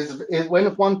is when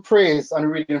one prays and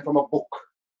reading from a book,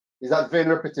 is that vain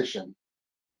repetition?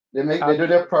 They do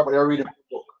their prayer, but they're reading from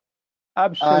a book.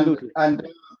 Absolutely.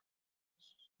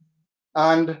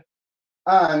 And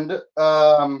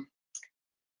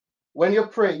when you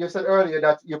pray, you said earlier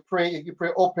that you pray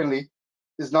openly,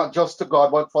 is not just to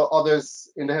God, but for others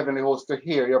in the heavenly host to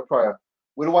hear your prayer.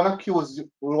 We don't want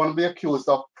to be accused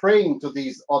of praying to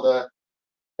these other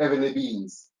heavenly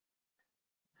beings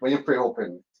when you pray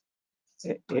openly.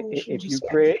 If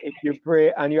you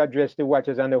pray and you address the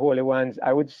watchers and the holy ones,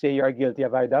 I would say you are guilty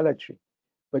of idolatry.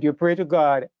 But you pray to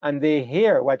God and they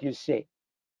hear what you say.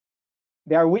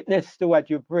 They are witness to what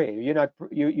you pray. You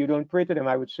don't pray to them.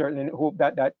 I would certainly hope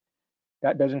that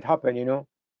doesn't happen.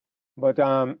 But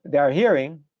they are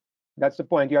hearing. That's the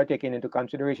point you are taking into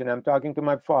consideration. I'm talking to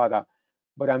my Father,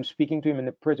 but I'm speaking to him in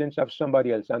the presence of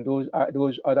somebody else, and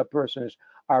those other persons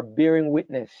are bearing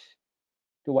witness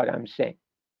to what I'm saying.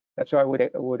 That's how I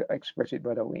would express it,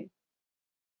 Brother Wayne.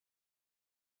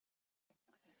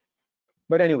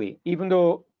 But anyway, even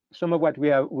though some of what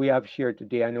we have shared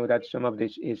today, I know that some of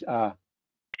this is a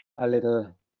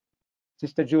little,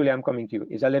 Sister Julia, I'm coming to you,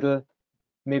 is a little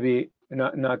maybe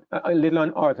not a little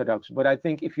unorthodox, but I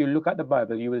think if you look at the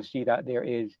Bible, you will see that there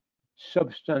is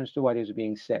substance to what is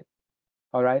being said.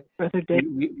 All right, Brother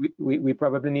David. we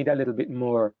probably need a little bit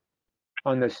more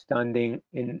understanding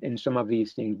in some of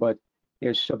these things, but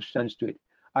there's substance to it.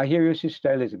 I hear you,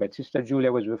 Sister Elizabeth. Sister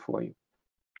Julia was before you.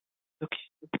 Okay.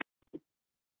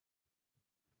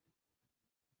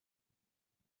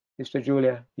 Sister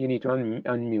Julia, you need to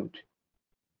unmute.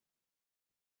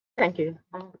 Thank you.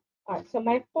 All right. So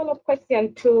my follow-up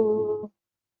question to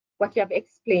what you have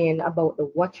explained about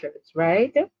the watchers,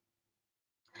 right?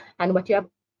 And what you have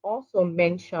also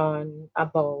mentioned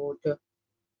about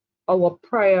our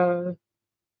prayer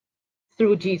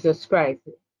through Jesus Christ.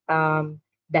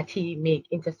 that he make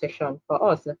intercession for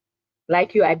us.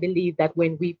 Like you, I believe that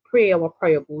when we pray, our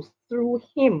prayer goes through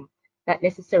him, not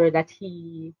necessarily that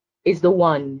he is the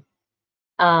one,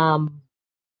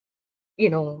 you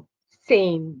know,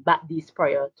 saying back this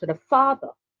prayer to the Father.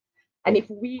 And if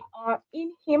we are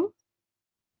in him,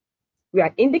 we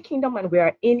are in the kingdom and we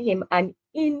are in him and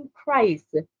in Christ,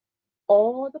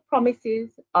 all the promises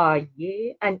are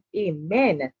yea and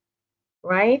amen,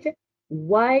 right?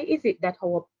 Why is it that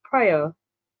our prayer,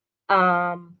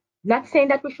 not saying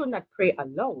that we should not pray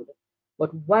aloud,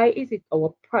 but why is it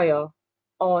our prayer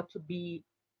ought to be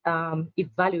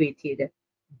evaluated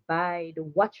by the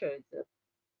watchers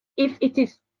if it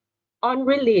is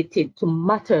unrelated to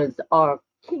matters or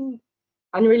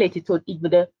unrelated to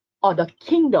even the other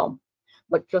kingdom,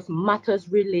 but just matters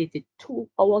related to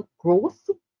our growth,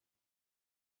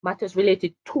 matters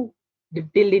related to the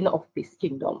building of this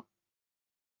kingdom?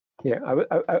 Yeah,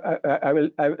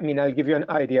 I mean, I'll give you an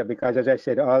idea because, as I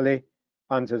said, all the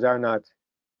answers are not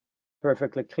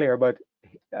perfectly clear. But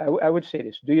I would say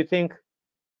this: do you think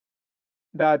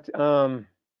that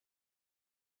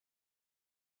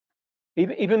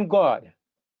even God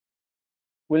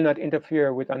will not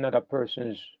interfere with another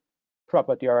person's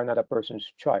property or another person's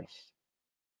choice?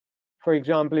 For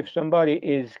example, if somebody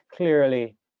is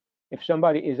clearly, if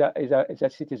somebody is a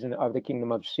citizen of the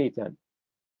kingdom of Satan,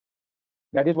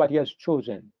 that is what he has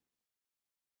chosen,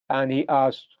 and he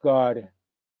asks God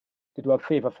to do a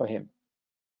favor for him.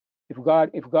 If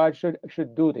God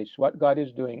should do this, what God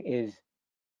is doing is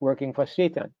working for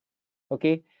Satan.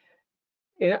 Okay?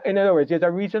 In other words, there's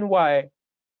a reason why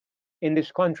in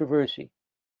this controversy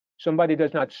somebody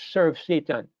does not serve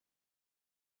Satan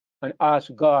and ask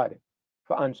God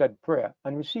for answered prayer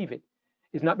and receive it.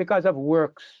 It's not because of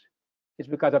works, it's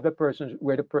because of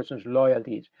where the person's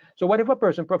loyalty is. So what if a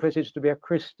person professes to be a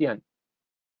Christian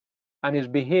and his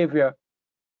behavior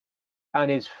and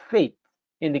his faith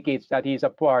indicates that he's a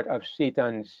part of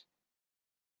Satan's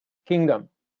kingdom?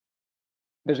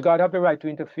 Does God have the right to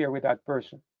interfere with that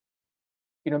person?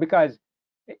 Because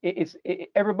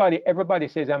everybody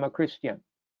says I'm a Christian.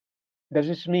 Does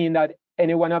this mean that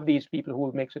any one of these people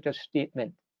who make such a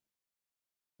statement,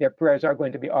 their prayers are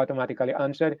going to be automatically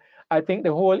answered? I think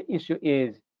the whole issue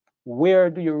is,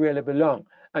 where do you really belong?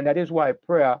 And that is why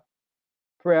prayer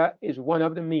is one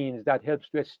of the means that helps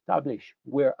to establish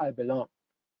where I belong.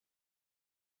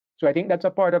 So I think that's a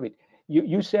part of it.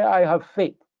 You say I have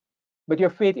faith, but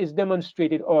your faith is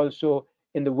demonstrated also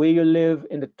in the way you live,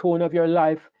 in the tone of your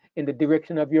life, in the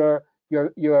direction of your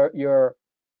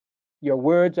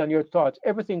words and your thoughts.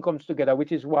 Everything comes together,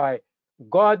 which is why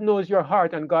God knows your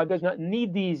heart, and God does not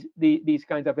need these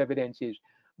kinds of evidences.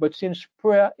 But since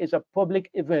prayer is a public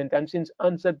event, and since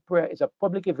answered prayer is a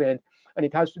public event, and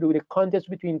it has to do with the contest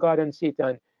between God and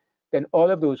Satan, then all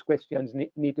of those questions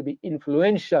need to be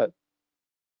influential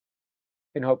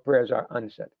in how prayers are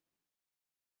answered.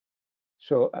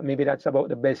 So maybe that's about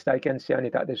the best I can say on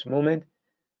it at this moment.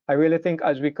 I really think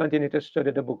as we continue to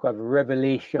study the book of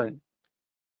Revelation,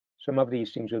 some of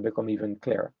these things will become even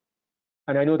clearer.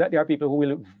 And I know that there are people who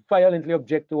will violently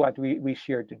object to what we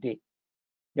shared today.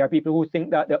 There are people who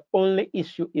think that the only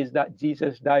issue is that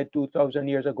Jesus died 2,000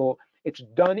 years ago. It's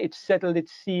done, it's settled,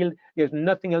 it's sealed. There's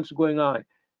nothing else going on.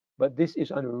 But this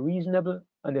is unreasonable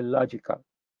and illogical.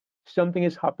 Something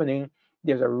is happening.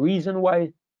 There's a reason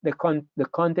why the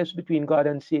contest between God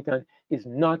and Satan is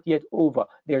not yet over.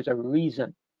 There's a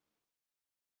reason.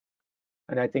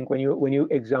 And I think when you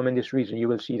examine this reason, you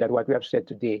will see that what we have said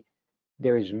today,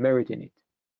 there is merit in it.